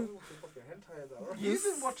shit, bro. You've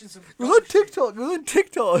been watching some. It was on TikTok. It was on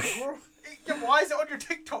TikTok. Yeah, why is it on your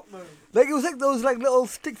TikTok though? Like it was like those like little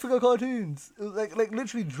stick figure cartoons. It was like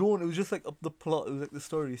literally drawn. It was just like up the plot. It was like the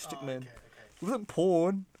story, Stickman. Okay. It wasn't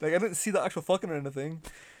porn. Like I didn't see the actual fucking or anything.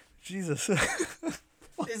 Jesus. Is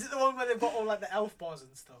it the one where they've got all like the elf bars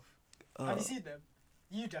and stuff? Have you Uh, seen them?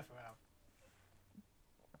 You definitely have.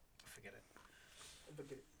 Forget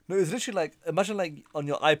it. No, it's literally like imagine like on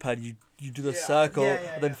your iPad you do the Yeah. circle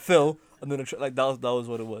Yeah, and then yeah. fill and then like that was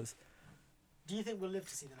what it was. Do you think we'll live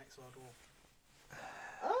to see the next World War?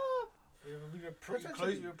 We were pretty close.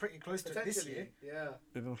 Potentially. We were pretty close to it this year. Yeah.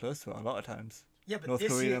 We've been close to it a lot of times. Yeah, but North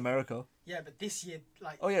this Korea, year. America. Yeah, but this year,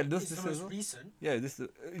 like. Oh yeah, this is the as most well. recent. Yeah, this. Do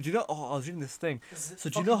you know? Oh, I was reading this thing. 'Cause So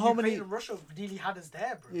do you fucking know how Ukraine many? and Russia nearly had us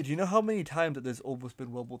there, bro. Yeah, do you know how many times that there's almost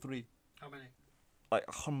been World War Three? How many? Like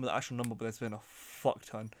I can't remember the actual number, but there's been a fuck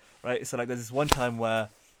ton, right? So like there's this one time where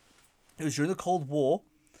it was during the Cold War,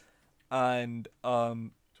 and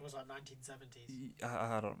It was like 1970s.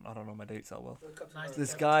 I don't know my dates that well. Nice.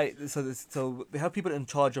 This guy, so they have people in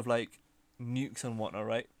charge of like nukes and whatnot,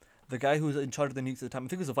 right? The guy who was in charge of the nukes at the time, I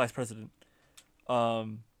think he was the vice president,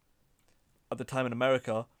 at the time in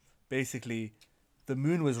America, basically, the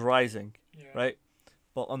moon was rising, Yeah. right?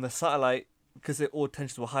 But on the satellite, because their all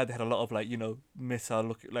tensions were high, they had a lot of like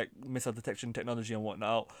missile detection technology and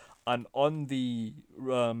whatnot. And on the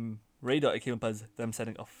radar, it came up as them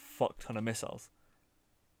sending a fuck ton of missiles.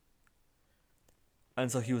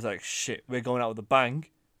 And so he was like, "Shit, we're going out with a bang.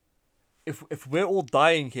 If we're all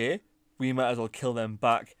dying here, we might as well kill them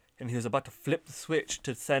back." And he was about to flip the switch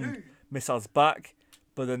to send missiles back,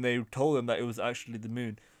 but then they told him that it was actually the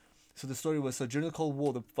moon. So the story was, so during the Cold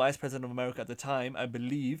War, the vice president of America at the time, I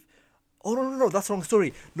believe. Oh no, that's the wrong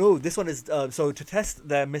story. No, this one is so to test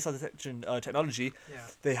their missile detection technology, Yeah.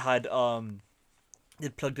 they had they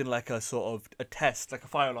plugged in like a sort of a test, like a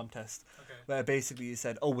fire alarm test, Okay. where basically it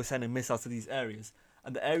said, "Oh, we're sending missiles to these areas,"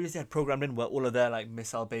 and the areas they had programmed in were all of their like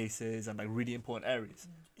missile bases and like really important areas.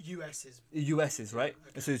 US's, right?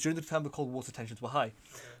 Okay. And so it's during the time the Cold War, so tensions were high.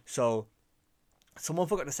 Okay. So someone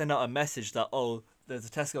forgot to send out a message that, oh, there's a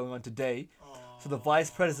test going on today. So the vice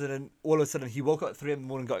president, all of a sudden, he woke up at 3 in the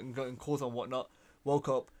morning, got calls and whatnot. Woke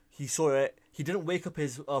up, he saw it. He didn't wake up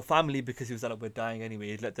his family because he was like, we're dying anyway.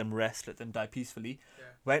 He'd let them rest, let them die peacefully. Yeah.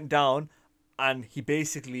 Went down, and he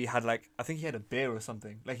basically had like, I think he had a beer or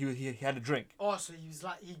something. Like he had a drink. Oh, so he was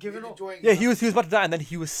like, he given up. Yeah, he was about to die, and then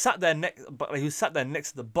he was sat there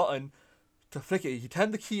next to the button to flick it. He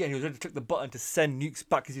turned the key, and he was ready to click the button to send nukes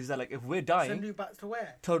back because he was like, if we're Send dying, you back to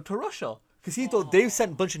where? to Russia, because he thought they've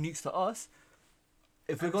sent a bunch of nukes to us.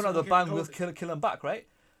 If we're And going so out the we bang, can we'll hold kill them back, right?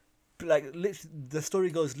 But like, literally, the story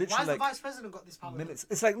goes Why literally has the like vice president got this power? minutes.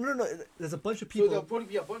 It's like no. There's a bunch of So there'll people. probably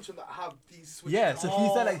be a bunch of them that have these switches. Yeah, so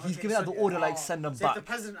he's there like he's okay, giving out the so- order like send them so if back. the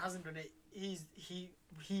president hasn't done it, he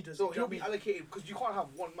he does. So it, do you he'll know be what I mean? allocated because you can't have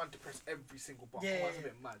one man to press every single button. Yeah, That's yeah, a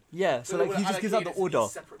bit mad. Yeah, so they like will he just gives out the allocate it to order.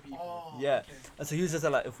 these separate people. Oh, Yeah. okay. And so he says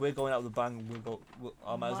that like if we're going out with a bang,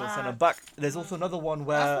 I might as well send Mad. him back. There's also another one That's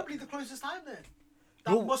where probably the closest time then.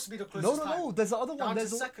 That No, must be the closest no, time. no. There's the other one. Down to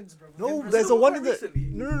There's seconds, bro. no. Within There's a Brazil one quite in the recently.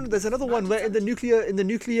 no. There's another one where in the 1970s.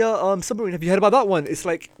 nuclear submarine. Have you heard about that one? It's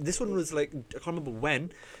like this one was like I can't remember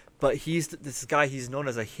when, but this guy. He's known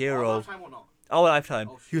as a Our hero. lifetime or not? Our lifetime.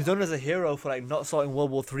 Oh, He was shit. known as a hero for like not starting World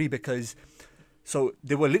War III because, so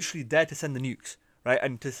they were literally there to send the nukes, right?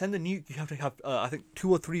 And to send the nuke, you have to have I think 2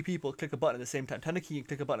 or 3 people click a button at the same time. Turn a key and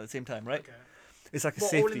click a button at the same time, right? Okay. It's like a But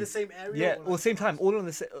safety. all in the same area? Yeah, or all like same time, all on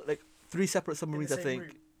the like 3 separate in the submarines, I same think.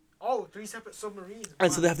 route? Oh, 3 separate submarines.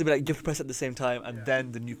 And so Mad. they have to be like, you have to press at the same time, and Yeah.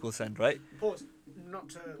 then the nuke will send, right? Pause. Not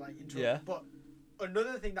to like interrupt. Yeah. But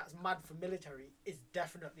another thing that's mad for military is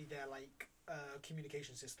definitely their like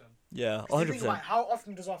communication system. Yeah, 'Cause you think 100%. about how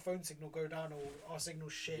often does our phone signal go down or our signal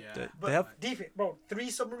shit? Yeah. They- But they have- deep it, bro. 3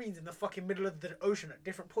 submarines in the fucking middle of the ocean at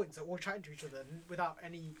different points are all chatting to each other without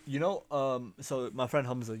any. You know, so my friend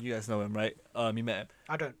Hamza, you guys know him, right? You met him.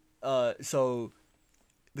 I don't. So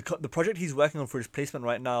the project he's working on for his placement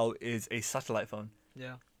right now is a satellite phone.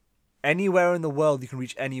 Yeah. Anywhere in the world, you can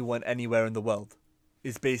reach anyone anywhere in the world.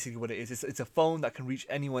 Is basically what it is. It's a phone that can reach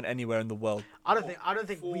anyone anywhere in the world. I don't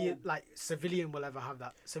think we For- like civilian will ever have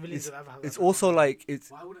that. Civilians It's will ever have that. it's also like it's.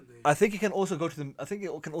 Why wouldn't they? I think it can also go to the. I think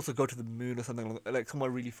it can also go to the moon or something like somewhere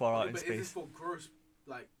really far out Okay, in but is this space. for gross,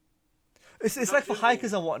 like? It's like for production or-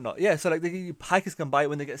 hikers and whatnot. Yeah, so like hikers can buy it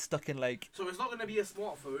when they get stuck in like. So it's not gonna be a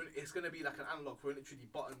smartphone. It's gonna be like an analog phone, literally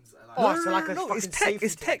buttons. And like, Oh, so like a It's fucking tech. safety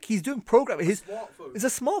It's thing. tech. He's doing programming. His smartphone. it's a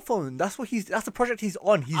smartphone. That's what he's. That's the project he's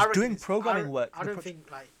on. He's I reckon doing it's- programming I, work. I The don't pro- think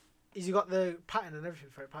like. Is he got the pattern and everything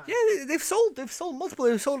for a pattern? Yeah, they've sold multiple.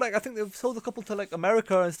 They've sold like I think they've sold a couple to like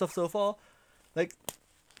America and stuff so far. Like,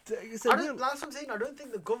 it's a I real- don't, that's what I'm saying. I don't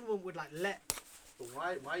think the government would like let. But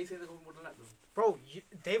why are you saying the government wouldn't let them? Bro,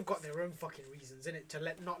 they've got their own fucking reasons in it to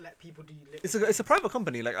not let people do. it's a private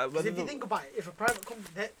company. Like, Because if you think about it, if a private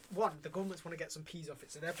company, the governments want to get some peas off it,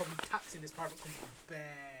 so they're probably taxing this private company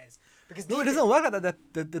bears. Because no, it doesn't work like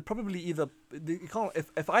that. They're probably either you can't.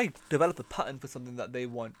 If I develop a patent for something that they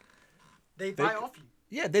want, they buy off you.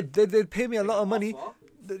 yeah, they'd pay me a lot of money.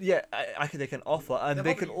 Offer? Yeah, they can offer, and They're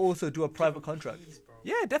they can probably also do a private contract. Peas, bro.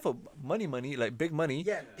 Yeah, definitely money, like big money.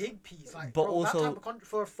 Yeah, big peas. Like, But bro, also- that type of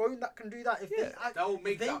for a phone that can do that. If Yeah. They'll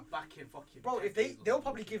make they, that back in fucking. bro, if decades or they'll something.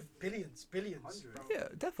 probably give billions, Hundred. bro. Yeah,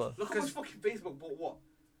 definitely. Look how much fucking Facebook bought what?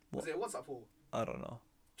 Was it what's that for? I don't know.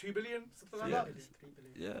 2 billion, something like Yeah. that. 3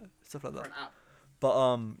 billion. Yeah, stuff like For that. an app.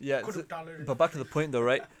 But yeah. Could have downloaded. But back to the point though,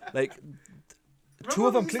 right? Like, Remember two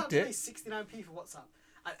of when them we used to clicked have to it. pay 69p for WhatsApp,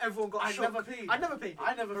 and everyone got I shook. never paid. I never paid.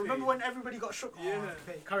 I never Remember paid. when everybody got shook? Oh, I Yeah. have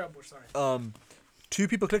to pay. Carry on, Bush. Sorry. 2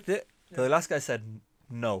 people clicked it. The Yeah. last guy said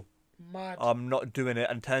no, Mad. I'm not doing it,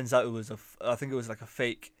 and turns out it was I think it was like a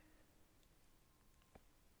fake.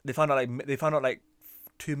 They found out like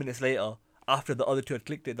 2 minutes later, after the other 2 had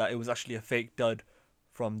clicked it, that it was actually a fake dud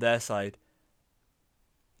from their side.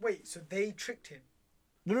 Wait, so they tricked him?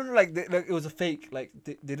 No, like it was a fake. Like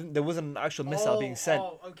they didn't. There wasn't an actual missile being sent.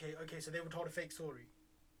 Oh, okay. So they were told a fake story.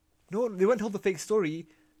 No, they weren't told the fake story.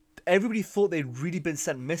 Everybody thought they'd really been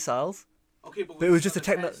sent missiles. Okay, But it was just a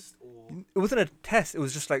techno. It wasn't a test. It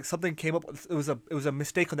was just like something came up. It was a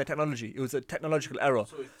mistake on their technology. It was a technological error.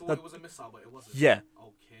 So it thought That- it was a missile, but it wasn't. Yeah.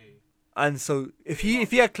 Okay. And so if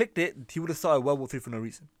he had clicked it, he would have started World War III for no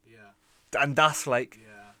reason. Yeah. And that's like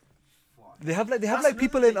Yeah. Fuck. they have like That's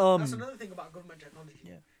people another in thing- That's another thing about government technology.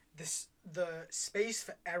 Yeah. The space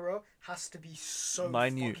for error has to be so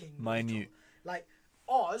Minute, fucking minute. little. Like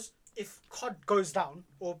ours, if COD goes down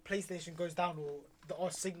or PlayStation goes down or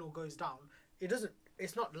our signal goes down,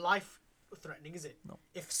 it's not life threatening, is it? No.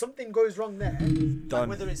 If something goes wrong there, Done. like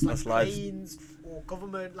whether it's like That's lives. planes or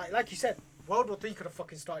government, like you said, World War III could have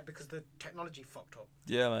fucking started because the technology fucked up.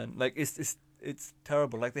 Yeah, man. Like it's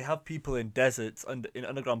terrible. Like they have people in deserts in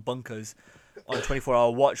underground bunkers on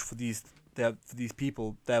 24-hour watch for these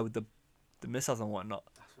people there with the missiles and whatnot.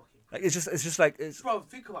 That's fucking. Like it's just like it's Bro,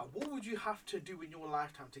 think about it. What would you have to do in your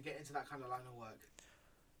lifetime to get into that kind of line of work?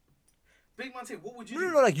 Big man, say, what would you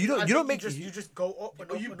do? no. Like you I don't think make you just go up and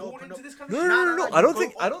Are up you and born up and into up. this kind of no, shit? no, no, Nah, no. nah, I you don't go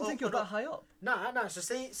think up, up, you're and that up. high up. Nah. So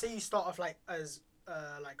say you start off like as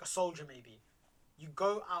like a soldier maybe. You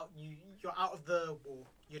go out. You're out of the war.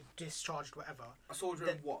 You're discharged. Whatever. A soldier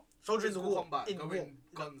Then- in what? Soldier in the Physical war. combat, In the going war.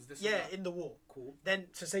 guns, this Yeah, and that. in the war. Cool. Then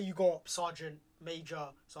so say you go up sergeant major,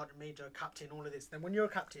 captain, all of this. Then when you're a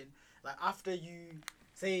captain, like after you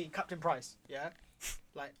say Captain Price, yeah,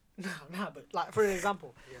 like nah, but like for an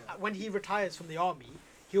example, Yeah. when he retires from the army,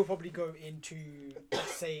 he'll probably go into,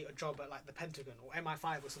 let's say, a job at like the Pentagon or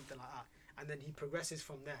MI5 or something like that, and then he progresses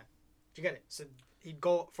from there. Do you get it? So he'd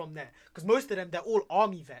go from there because most of them, they're all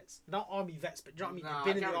army vets, not army vets, but do you know what I mean?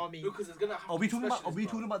 They've been in the army. Because it's gonna Are we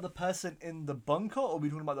talking about the person in the bunker, or are we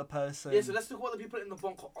talking about the person? Yeah, so let's talk about the people in the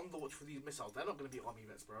bunker on the watch for these missiles. They're not gonna be army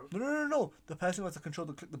vets, bro. No. The person who has the control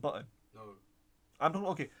to click the button. No. I'm talking.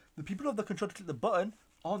 Okay, the people who have the control to click the button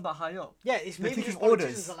aren't that high up. Yeah, it's They're maybe taking just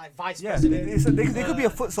politicians orders. are like vice Yeah, president. they could be a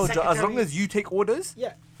foot soldier as long as you take orders.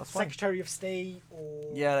 Yeah, That's fine. Secretary of State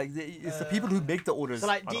or Yeah, like it's the people who make the orders. so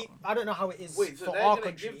like I don't know how it is Wait, so for they're our gonna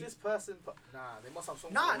country. give this person? Nah, they must have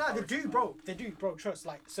some. Nah, sort of they do, authority. bro. Trust.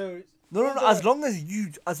 Like so. No. all the- As long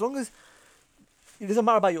as it doesn't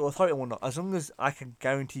matter about your authority or not. As long as I can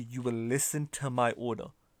guarantee you will listen to my order.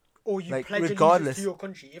 or you like, pledge allegiance regardless. to your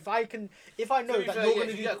country. If I know To be that fair, you're yeah, gonna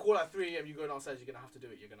if do. you get a call at 3 a.m, you're going outside. You're gonna have to do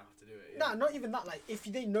it. You're gonna have to do it. Yeah. Nah, not even that. Like, if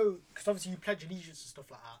they know, because obviously you pledge allegiance and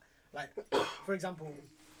stuff like that. Like, for example,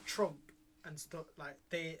 Trump and stuff. Like,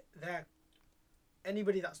 they're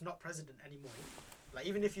anybody that's not president anymore. Like,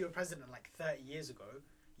 even if you were president like 30 years ago,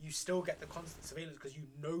 you still get the constant surveillance because you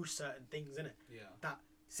know certain things in it. Yeah. That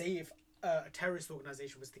say if a terrorist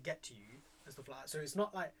organization was to get to you and stuff like that. So it's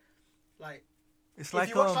not like. It's If like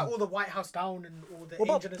you watch like all the White House Down and all the what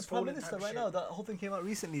about Angel the Has Prime Fallen Minister type right shit. now? That whole thing came out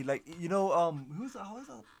recently. Like who's that? How is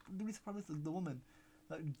that? The recent Prime Minister, the woman.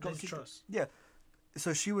 That got Liz kicked- Truss. Yeah.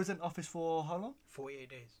 So she was in office for how long? 48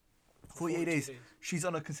 days. 48 days. She's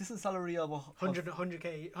on a consistent salary of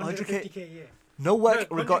 100k, 150k a year. no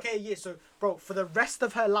work. No, regard. 100k a year. So, bro, for the rest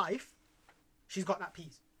of her life, she's got that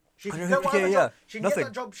piece. She can 150K get whatever a year. job. She can Nothing. get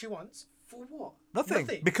that job she wants For what? Nothing.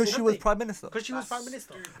 Nothing. Because she was Nothing. Prime Minister. because she was That's prime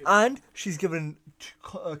minister. stupid. And she's given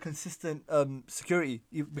consistent security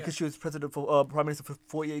because Yeah. she was president for Prime Minister for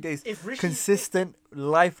 48 days. If Rishi, Consistent,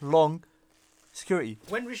 lifelong security.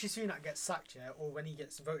 when Rishi Sunak gets sacked, yeah, or when he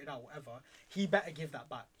gets voted out, whatever, he better give that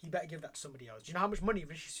back. He better give that to somebody else. Do you know how much money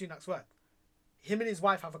Rishi Sunak's worth? Him and his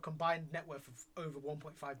wife have a combined net worth of over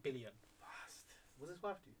 1.5 billion. What does his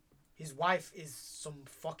wife do? His wife is some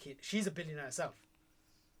fucking. She's a billionaire herself.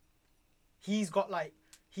 He's got like.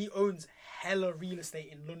 He owns hella real estate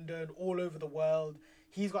in London, all over the world.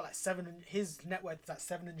 He's got like his net worth is like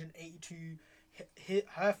 782.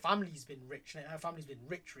 Her family's been rich. Her family's been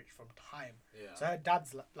rich from time. Yeah. So her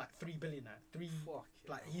dad's like 3 billionaire. Fuck.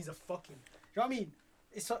 Like he's a fucking. You know what I mean?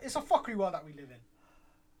 It's a fuckery world that we live in.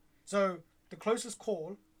 So the closest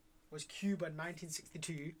call was Cuba in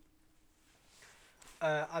 1962.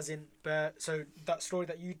 So that story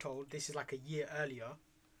that you told, this is like a year earlier.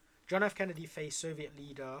 John F. Kennedy faced Soviet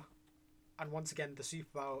leader, and once again the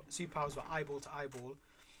superpowers were eyeball to eyeball.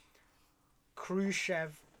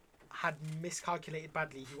 Khrushchev had miscalculated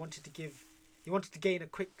badly. He wanted to gain a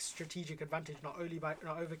quick strategic advantage not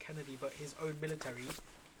over Kennedy but his own military.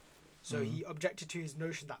 So he objected to his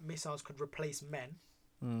notion that missiles could replace men.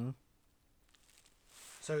 Mm.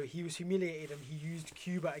 So he was humiliated and he used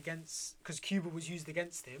Cuba because Cuba was used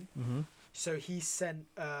against him. Mm-hmm. So he sent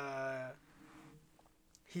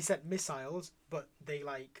missiles, but they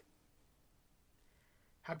like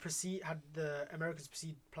had the Americans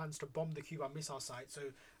proceed plans to bomb the Cuban missile site. So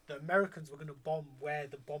the Americans were going to bomb where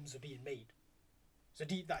the bombs were being made. So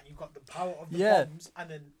deep that you've got the power of the bombs, and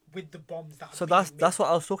then with the bombs that. So are being that's what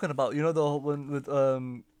I was talking about. You know the whole one with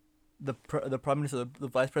the Prime Minister, the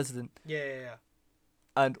Vice President, made. Yeah.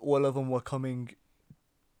 and all of them were coming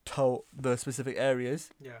to the specific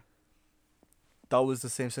areas. Yeah. That was the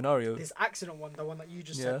same scenario. This accident one, the one that you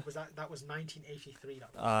just Yeah. said, that was 1983.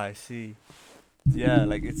 That was. I see. Yeah,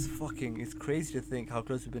 like it's crazy to think how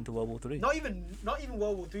close we've been to World War Three. Not even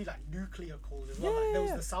World War Three, like nuclear calls as well. Like, there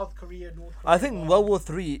was the South Korea, North Korea. I think war. World War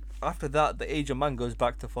Three. After that, the age of man goes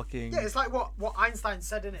back to fucking Yeah, it's like what Einstein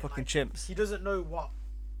said in it. fucking Like, chimps. he doesn't know what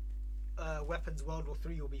weapons World War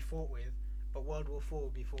Three will be fought with, but World War Four will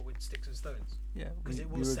be fought with sticks and stones. Yeah, Because it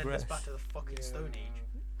will send us back to the fucking Stone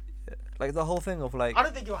Age. Like the whole thing of like I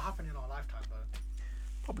don't think it will happen in our lifetime though.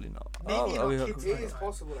 probably not. Maybe in our we- kids' It is lifetime.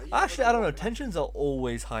 possible. Like, you Actually, never I don't know. like- Tensions are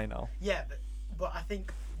always high now, Yeah, but I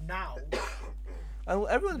think now and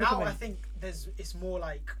everyone's I becoming. think it's more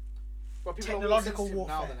like But people technological are more sensitive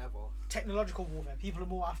now warfare. than ever. technological warfare. People are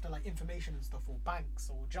more after like information and stuff, or banks,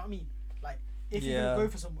 or do you know what I mean? Like if you're Yeah. gonna go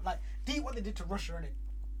for some like what they did to Russia,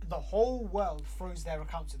 innit? The whole world froze their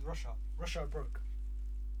accounts with Russia. Russia are broke.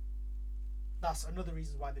 That's another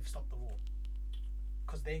reason why they've stopped the war.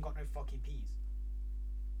 Because they ain't got no fucking peas.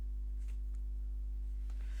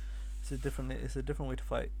 It's a different way to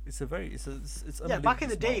fight. It's Yeah, back in unbelievably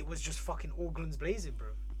the day smart. it was just fucking all guns blazing, bro.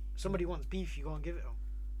 Somebody wants beef, you go and give it them.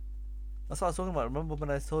 That's what I was talking about. Remember when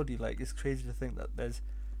I told you like it's crazy to think that there's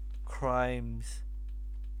crimes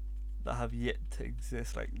that have yet to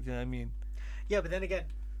exist. Like, do you know what I mean? Yeah, but then again,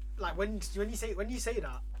 like when you say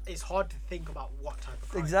that, it's hard to think about what type of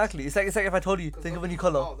crime. Exactly. It's like if I told you, think of a new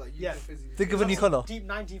color. Yeah. Think of a new color. Deep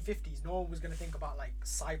 1950s, no one was gonna think about like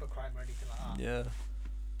cybercrime or anything like that. Yeah.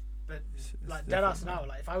 But It's like different, deadass man. now,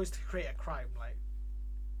 like if I was to create a crime, like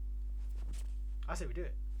I say we do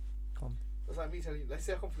it. It's like me telling you, let's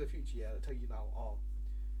say I come from the future, yeah, I'll tell you now,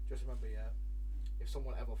 just remember, yeah, if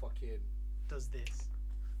someone ever fucking, Does this?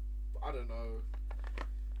 I don't know.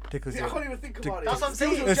 Tickles I your. can't even think Tick- about it. That's what I'm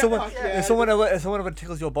saying. Steals If your someone, jetpack, yeah. if someone ever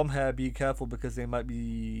tickles your bum hair, be careful because they might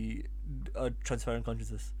be transferring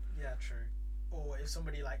consciousness. Yeah, true. Or if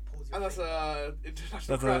somebody like pulls your And that's finger. a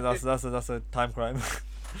international That's crime. that's a time crime.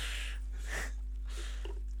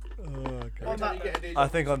 Oh, Every God. time you get a day I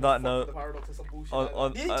job, think you on just that fuck note- the paradox or some bullshit on- like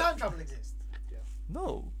on- that. Do you think time travel exists?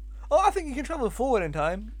 No. Oh, I think you can travel forward in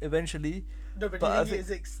time eventually. No, but, But do I you think it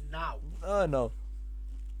think- exists now? No.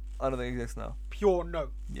 I don't think it exists now. Pure no.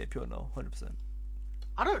 Yeah, pure no, 100%.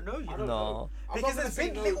 I don't know. You I know. don't No. know. I'm Because not there's gonna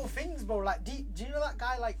big say little no. things, bro. Like, do you know that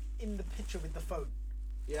guy like in the picture with the phone?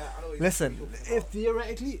 Yeah, I know what Listen, you're talking if about.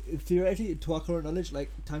 theoretically, to our current knowledge, like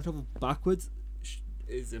time travel backwards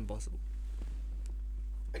is impossible.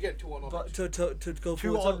 Again, to one But knowledge. to go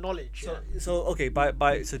Pure forward, on knowledge. So, Yeah. so okay,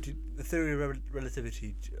 so the theory of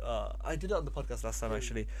relativity. I did it on the podcast last time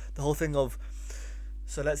actually. The whole thing of,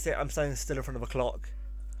 so let's say I'm standing still in front of a clock,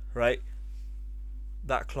 right?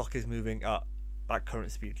 That clock is moving at that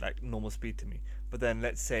current speed, like normal speed to me. But then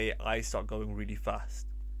let's say I start going really fast.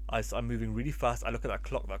 I'm moving really fast. I look at that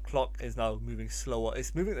clock. That clock is now moving slower.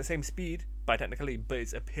 It's moving at the same speed by technically, but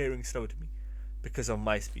it's appearing slower to me because of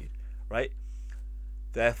my speed, right?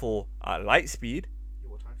 Therefore, at light speed,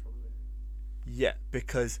 You're time traveling. yeah,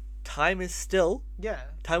 because time is still, Yeah.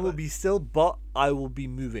 time will but- be still, but I will be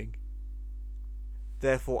moving.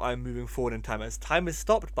 Therefore, I'm moving forward in time. As time is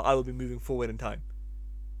stopped, but I will be moving forward in time.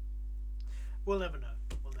 We'll never know.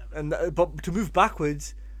 We'll never. And but to move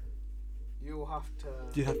backwards, You'll have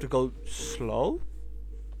to. you have to go slow.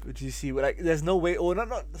 But do you see? Like, there's no way, or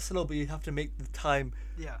not slow, but you have to make the time.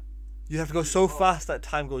 Yeah. You have to go so fast that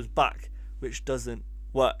time goes back, which doesn't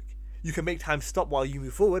work. You can make time stop while you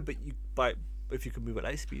move forward, but if you can move at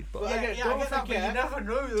light speed. But Well, Yeah, again, yeah, don't I get that, but you forget, never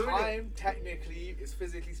know, though, innit? time technically, is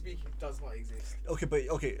physically speaking, does not exist.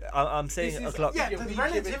 okay, I'm saying This a is- clock. Yeah, Yeah, the we give it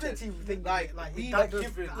relativity to- thing, like, like we, that like, does-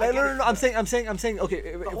 give it- I Like, get no, it. I'm saying.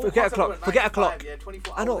 Okay, The whole forget a concept clock. of Forget a 9 to clock. 5, yeah,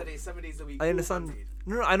 24 I know. hours a day, 7 days a week. I all understand. man-made.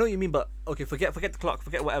 No, I know what you mean, but okay, forget the clock,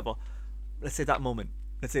 forget whatever. Let's say that moment.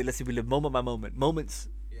 Let's say we live moment by moment. Moments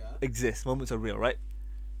Yeah. exist. Moments are real, right?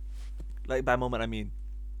 Like by moment, I mean,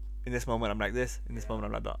 in this moment I'm like this. In this Yeah. moment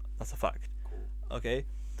I'm like that. That's a fact. Cool. Okay.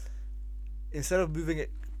 Instead of moving it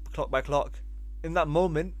clock by clock, in that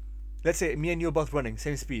moment, let's say me and you are both running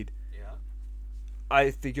same speed. Yeah. I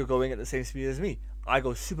think you're going at the same speed as me. I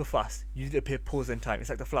go super fast. You need to appear pause in time. It's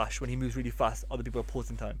like the Flash when he moves really fast. Other people are paused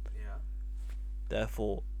in time. Yeah.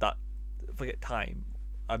 Therefore, forget time.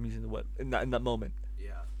 I'm using the word in that moment.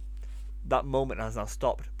 Yeah. That moment has now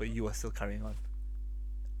stopped, but you are still carrying on,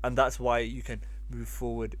 and that's why you can move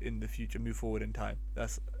forward in the future, move forward in time.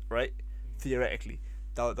 That's right. Theoretically,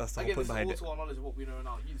 that's the whole Again, point this behind is it. all to our knowledge of what we know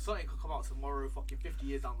now. Something could come out tomorrow, fucking 50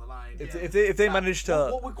 years down the line. If, Yeah. if they Like, manage to,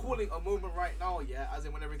 what we're calling a moment right now, yeah, as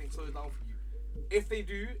in when everything slows down for you. If they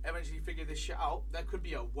do eventually figure this shit out, there could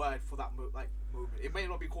be a word for that moment. It may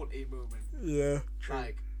not be called a moment. yeah,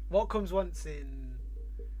 Like What comes once in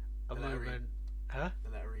a The letter E. moment? Huh? the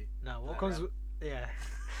letter E. No, what Letter comes? M. Yeah.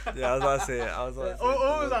 yeah. I was about to say it. I was about to say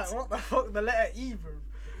Oh, it. like what the fuck? The letter E, bro.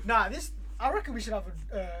 Nah, this. I reckon we should have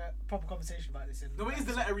a proper conversation about this. No, it is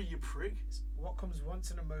the letter E, you prick. What comes once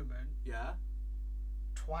in a moment, Yeah.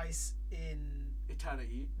 twice in.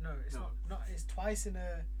 Eternity. No, it's No. not. It's twice in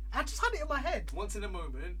a. I just had it in my head. Once in a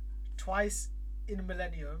moment. Twice in a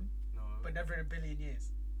millennium, No. but never in a billion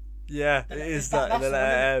years. Yeah, The it le- is that- that in the that's the one,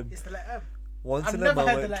 letter innit? M. It's the letter M. Once I've in a never heard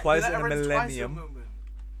the moment, letter- twice the in a letter M is twice a millennium. moment.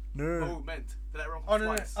 No. Moment. The letter M Oh comes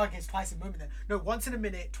no, twice. no. Okay, it's twice in a moment then. No, once in a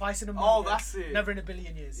minute, twice in a Oh, moment. that's it. Never in a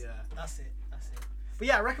billion years. Yeah. That's it. But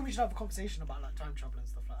yeah, I reckon we should have a conversation about like time travel and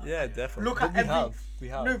stuff like that. Yeah, definitely. Look But at we every- have. We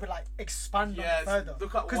have. No, but like expand on Yes, it further.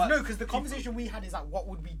 look at Because what the people- conversation we had is like, what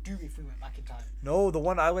would we do if we went back in time? No, the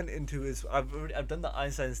one I went into is I've done the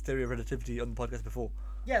Einstein's theory of relativity on the podcast before.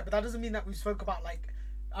 Yeah, but that doesn't mean that we spoke about like,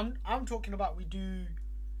 I'm talking about we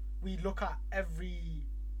look at every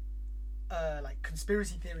like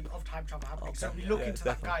conspiracy theory of time travel happening. So Okay, we look yeah, into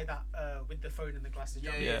definitely. that guy that with the phone and the glasses.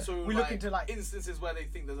 Yeah, John. yeah. Yeah. So We look into, like- instances where they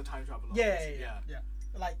think there's a time traveler. Yeah, basically, yeah.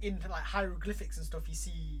 Like in like hieroglyphics and stuff, you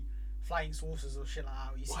see flying saucers or shit like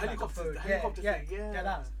that. Or you see like, a helicopters, phone. the helicopter thing, yeah.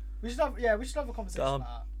 that. We should have a conversation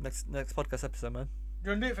about that. Next podcast episode, man. you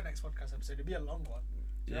want to do it for next podcast episode? It'll be a long one.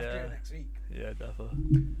 You have to do Yeah. it next week. Yeah,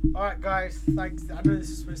 definitely. All right, guys. Thanks. I know this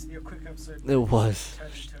is supposed to be a quick episode. It was.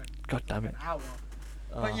 Turned into God damn it. an hour.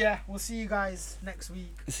 Ah. But yeah, we'll see you guys next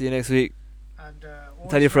week. See you next week. And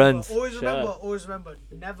Tell your friends. Always Share. remember.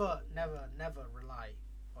 Never rely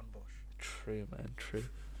on Bush. True, man. True.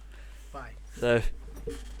 Bye. So.